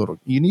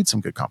need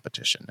some good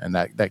competition, and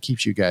that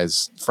keeps you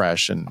guys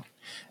fresh and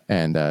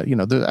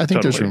I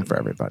think there's room for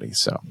everybody.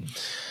 So,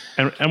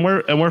 and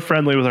we're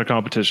friendly with our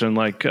competition.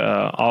 Like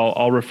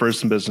I'll refer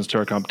some business to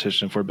our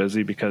competition if we're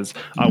busy, because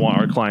I want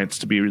our clients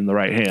to be in the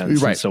right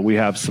hands. Right. And so we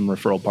have some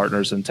referral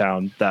partners in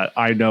town that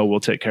I know will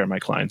take care of my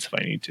clients if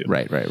I need to.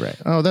 Right.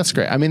 Oh, that's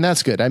great. I mean,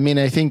 that's good. I mean,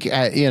 I think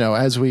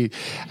as we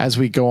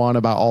go on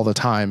about all the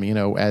time,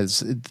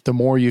 as the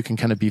more you can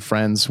kind of be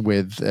friends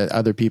with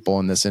other people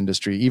in this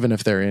industry, even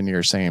if they're in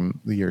your same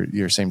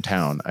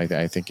town,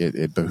 I think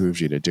it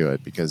behooves you to do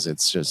it, because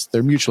it's just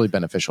they're mutually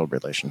beneficial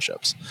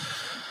relationships.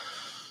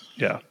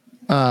 Yeah.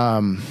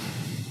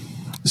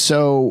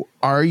 So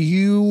are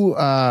you,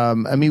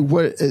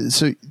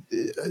 so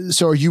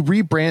are you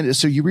rebranded?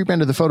 So you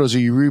rebranded the photos. Are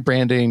you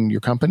rebranding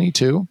your company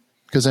too?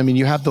 Because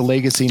you have the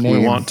legacy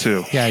name. We want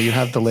to. Yeah, you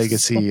have the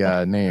legacy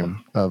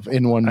name of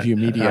In One View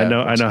Media.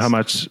 I know how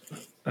much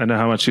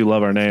you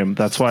love our name.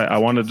 That's why I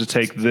wanted to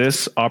take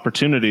this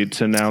opportunity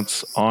to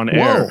announce on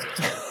air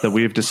that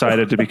we've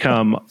decided to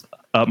become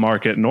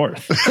Upmarket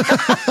North.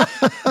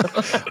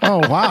 Oh,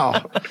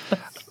 wow.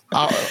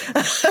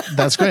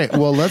 That's great.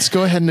 Well, let's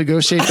go ahead and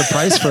negotiate the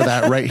price for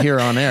that right here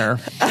on air.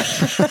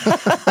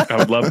 I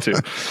would love to.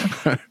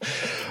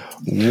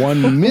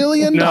 $1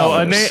 million. No,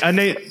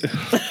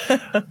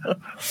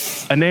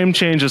 a name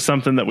change is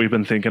something that we've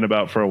been thinking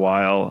about for a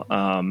while.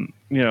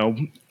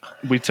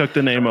 We took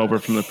the name over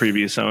from the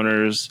previous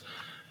owners.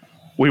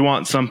 We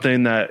want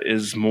something that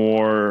is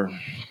more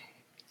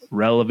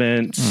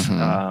relevant,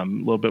 a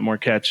little bit more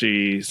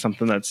catchy,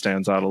 something that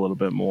stands out a little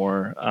bit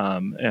more.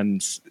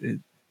 And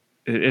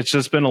it's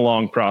just been a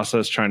long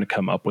process trying to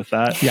come up with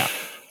that. Yeah.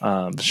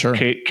 Sure.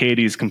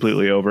 Katie's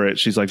completely over it.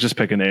 She's like, just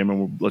pick a name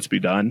and let's be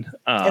done.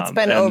 It's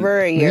been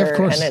over a year. Yeah, of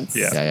course. And it's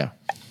yeah.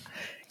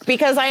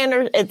 Because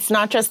it's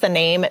not just the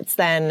name, it's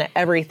then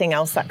everything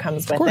else that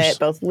comes with it,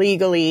 both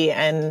legally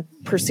and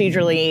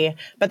procedurally,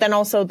 but then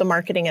also the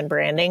marketing and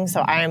branding.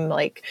 So I'm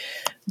like,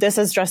 this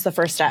is just the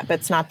first step.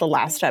 It's not the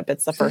last step.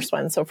 It's the first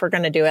one. So if we're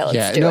going to do it,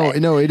 let's do it.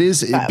 No, it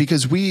is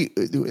because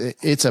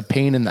it's a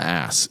pain in the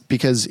ass,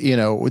 because,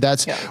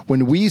 that's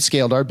when we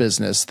scaled our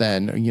business,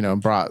 then,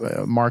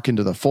 brought Mark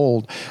into the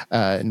fold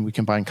and we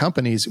combined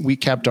companies. We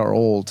kept our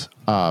old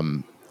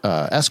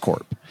S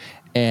Corp.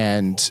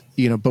 And,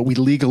 but we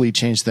legally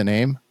changed the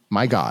name.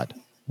 My God,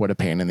 what a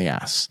pain in the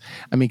ass.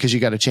 Because you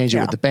got to change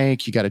it with the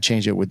bank. You got to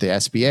change it with the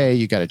SBA.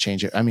 You got to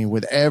change it.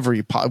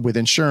 With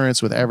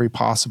insurance, with every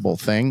possible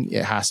thing,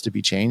 it has to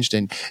be changed.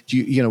 And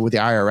with the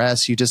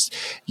IRS,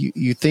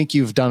 you think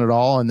you've done it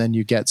all, and then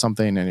you get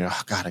something and you're,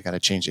 oh God, I got to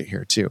change it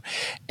here too.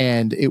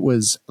 And it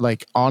was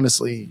like,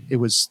 honestly, it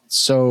was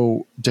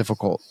so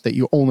difficult that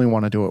you only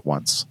want to do it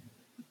once,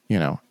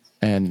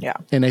 And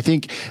I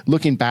think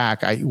looking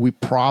back, I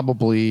would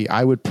probably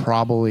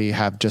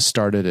have just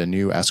started a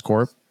new S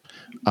corp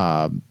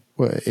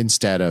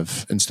instead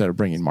of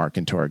bringing Mark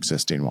into our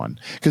existing one,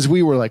 because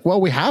we were like,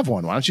 well, we have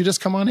one. Why don't you just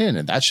come on in,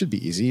 and that should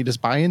be easy. You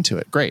just buy into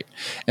it, great,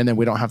 and then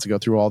we don't have to go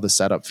through all the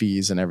setup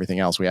fees and everything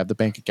else. We have the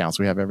bank accounts,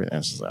 we have everything.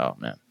 It's just, oh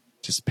man,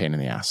 just a pain in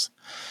the ass.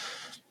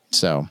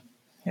 So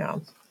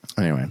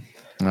anyway,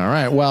 all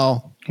right,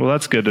 well,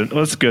 that's good.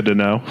 That's good to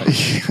know.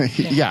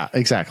 Yeah,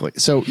 exactly.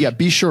 So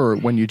be sure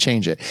when you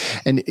change it,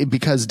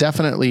 because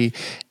definitely,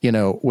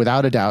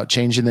 without a doubt,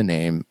 changing the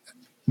name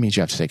means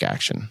you have to take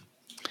action,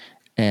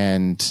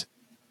 and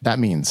that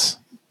means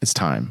it's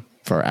time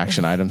for our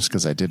action items,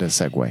 because I did a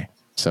segue.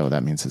 So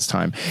that means it's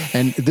time.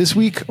 And this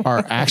week,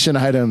 our action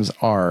items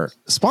are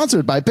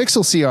sponsored by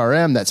Pixel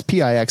CRM. That's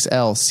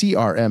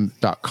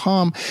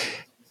PIXLCRM.com.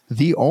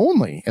 The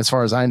only, as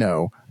far as I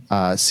know,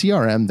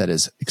 CRM that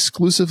is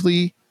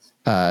exclusively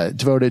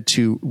devoted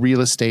to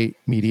real estate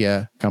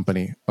media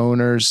company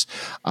owners.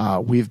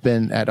 We've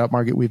been at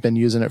Upmarket. We've been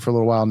using it for a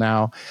little while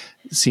now,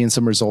 seeing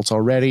some results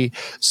already.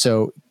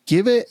 So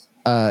give it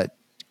a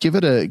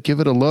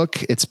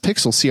look. It's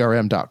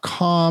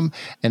pixelcrm.com,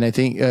 and I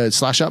think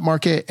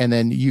 /Upmarket, and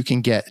then you can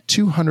get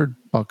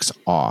 $200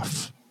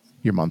 off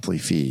your monthly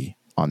fee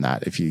on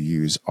that if you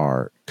use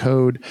our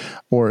code,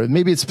 or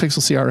maybe it's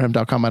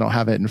pixelcrm.com. I don't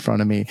have it in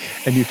front of me,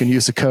 and you can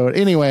use the code.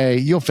 Anyway,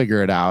 you'll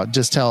figure it out.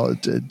 Just tell them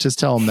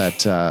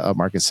that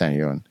Upmarket sent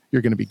you, and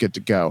you're going to be good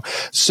to go.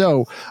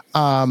 So,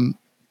 I'm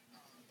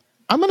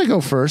going to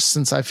go first,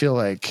 since I feel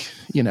like,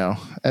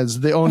 as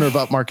the owner of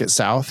Upmarket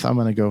South, I'm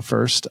going to go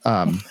first.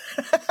 I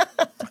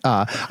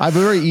have a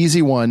very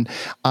easy one,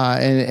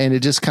 and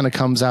it just kind of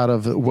comes out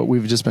of what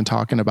we've just been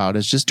talking about,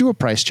 is just do a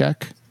price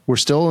check. We're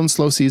still in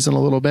slow season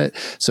a little bit.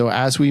 So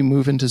as we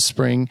move into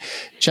spring,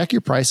 check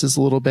your prices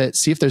a little bit,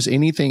 see if there's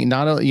anything, you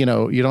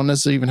don't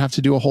necessarily even have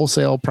to do a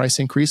wholesale price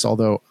increase,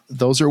 although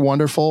those are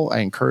wonderful. I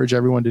encourage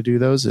everyone to do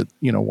those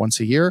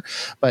once a year,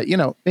 but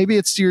maybe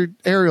it's your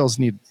aerials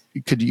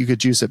you could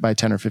juice it by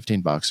 $10 or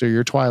 $15, or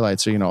your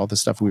twilights, or all the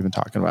stuff we've been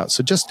talking about.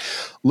 So just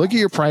look at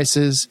your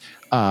prices,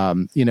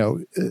 put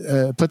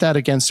that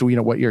against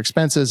what your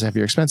expenses. Have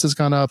your expenses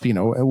gone up?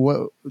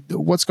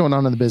 What's going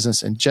on in the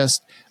business, and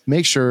just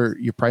make sure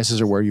your prices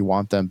are where you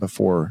want them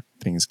before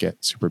things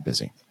get super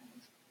busy.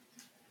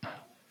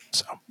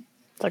 So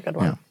that's a good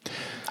one. Yeah.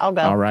 I'll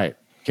go. All right,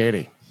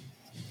 Katie.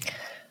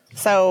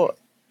 So,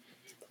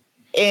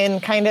 in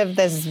kind of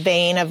this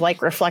vein of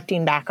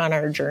reflecting back on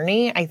our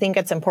journey, I think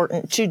it's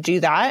important to do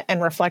that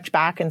and reflect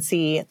back and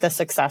see the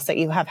success that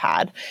you have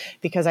had.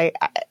 Because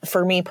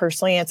for me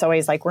personally, it's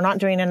always we're not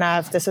doing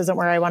enough. This isn't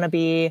where I want to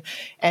be.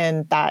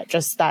 And that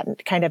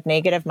kind of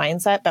negative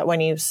mindset. But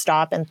when you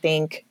stop and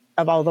think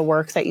of all the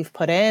work that you've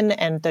put in,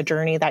 and the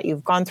journey that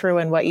you've gone through,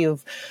 and what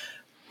you've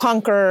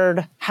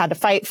conquered, had to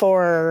fight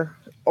for,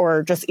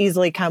 or just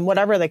easily come,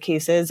 whatever the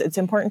case is, it's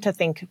important to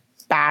think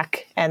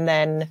back and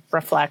then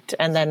reflect,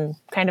 and then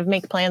kind of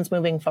make plans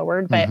moving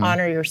forward, but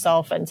honor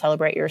yourself and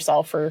celebrate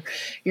yourself for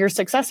your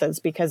successes,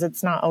 because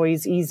it's not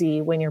always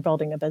easy when you're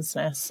building a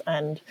business,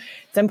 and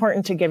it's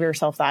important to give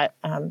yourself that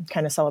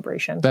kind of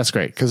celebration. That's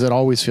great, because it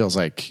always feels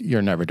like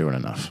you're never doing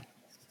enough.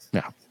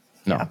 Yeah,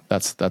 no, yeah.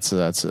 That's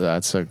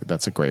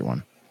a great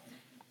one.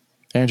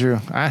 Andrew,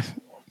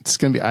 it's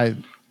gonna be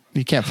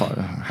you can't follow.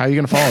 How are you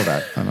gonna follow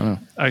that? I don't know.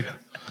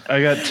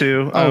 I got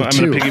two. I'm going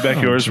to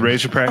piggyback yours.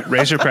 Raise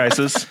your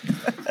prices.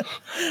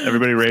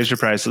 Everybody raise your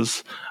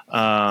prices.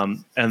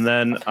 And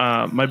then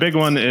my big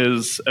one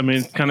is,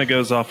 kind of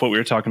goes off what we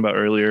were talking about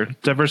earlier.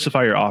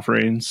 Diversify your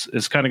offerings.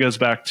 It kind of goes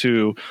back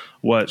to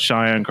what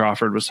Cheyenne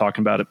Crawford was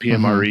talking about at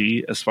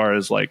PMRE, as far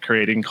as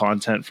creating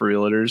content for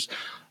realtors.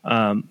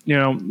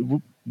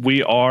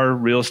 We are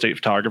real estate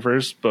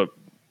photographers, but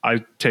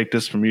I take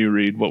this from you,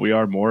 Reed. What we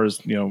are more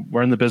is,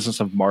 we're in the business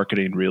of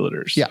marketing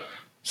realtors. Yeah.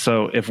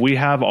 So if we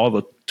have all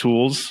the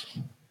tools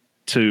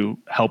to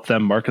help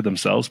them market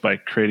themselves by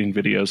creating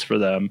videos for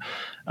them,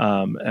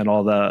 and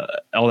all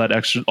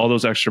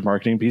those extra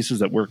marketing pieces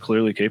that we're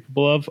clearly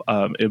capable of,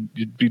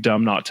 it'd be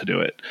dumb not to do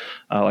it.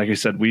 Like I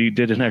said, we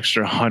did an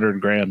extra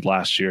 $100,000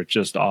 last year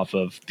just off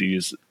of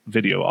these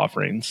video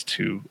offerings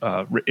to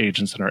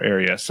agents in our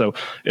area. So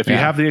if you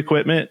have the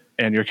equipment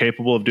and you're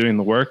capable of doing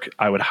the work,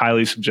 I would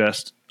highly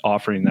suggest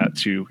offering that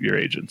to your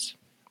agents.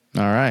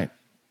 All right.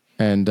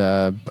 And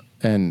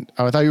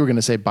I thought you were going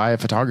to say buy a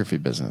photography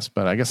business,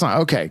 but I guess not.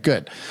 Okay,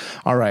 good.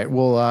 All right.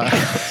 Well,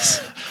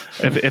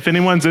 if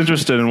anyone's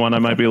interested in one, I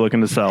might be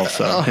looking to sell.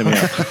 So hit me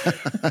up.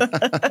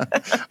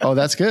 Oh,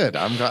 that's good.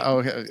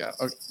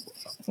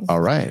 All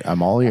right.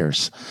 I'm all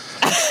ears.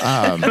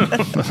 All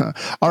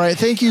right.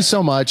 Thank you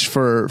so much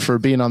for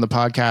being on the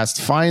podcast.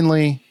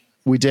 Finally,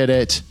 we did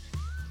it.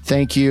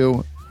 Thank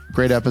you.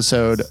 Great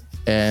episode.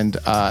 And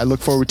I look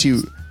forward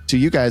to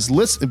you guys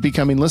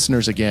becoming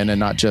listeners again, and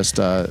not just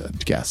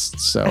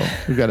guests. So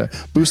we've got to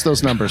boost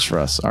those numbers for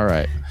us. All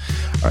right.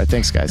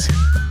 Thanks, guys.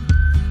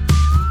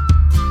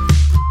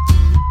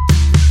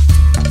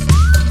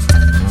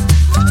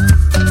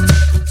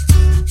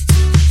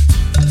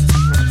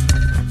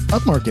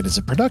 Upmarket is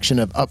a production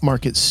of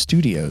Upmarket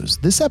Studios.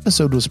 This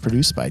episode was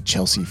produced by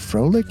Chelsea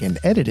Froelich and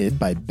edited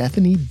by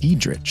Bethany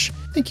Diedrich.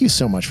 Thank you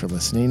so much for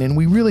listening, and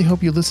we really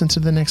hope you listen to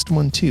the next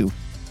one too.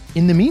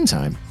 In the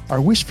meantime, our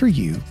wish for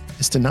you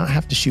is to not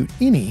have to shoot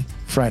any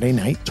Friday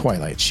night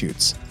Twilight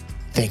shoots.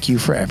 Thank you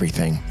for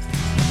everything.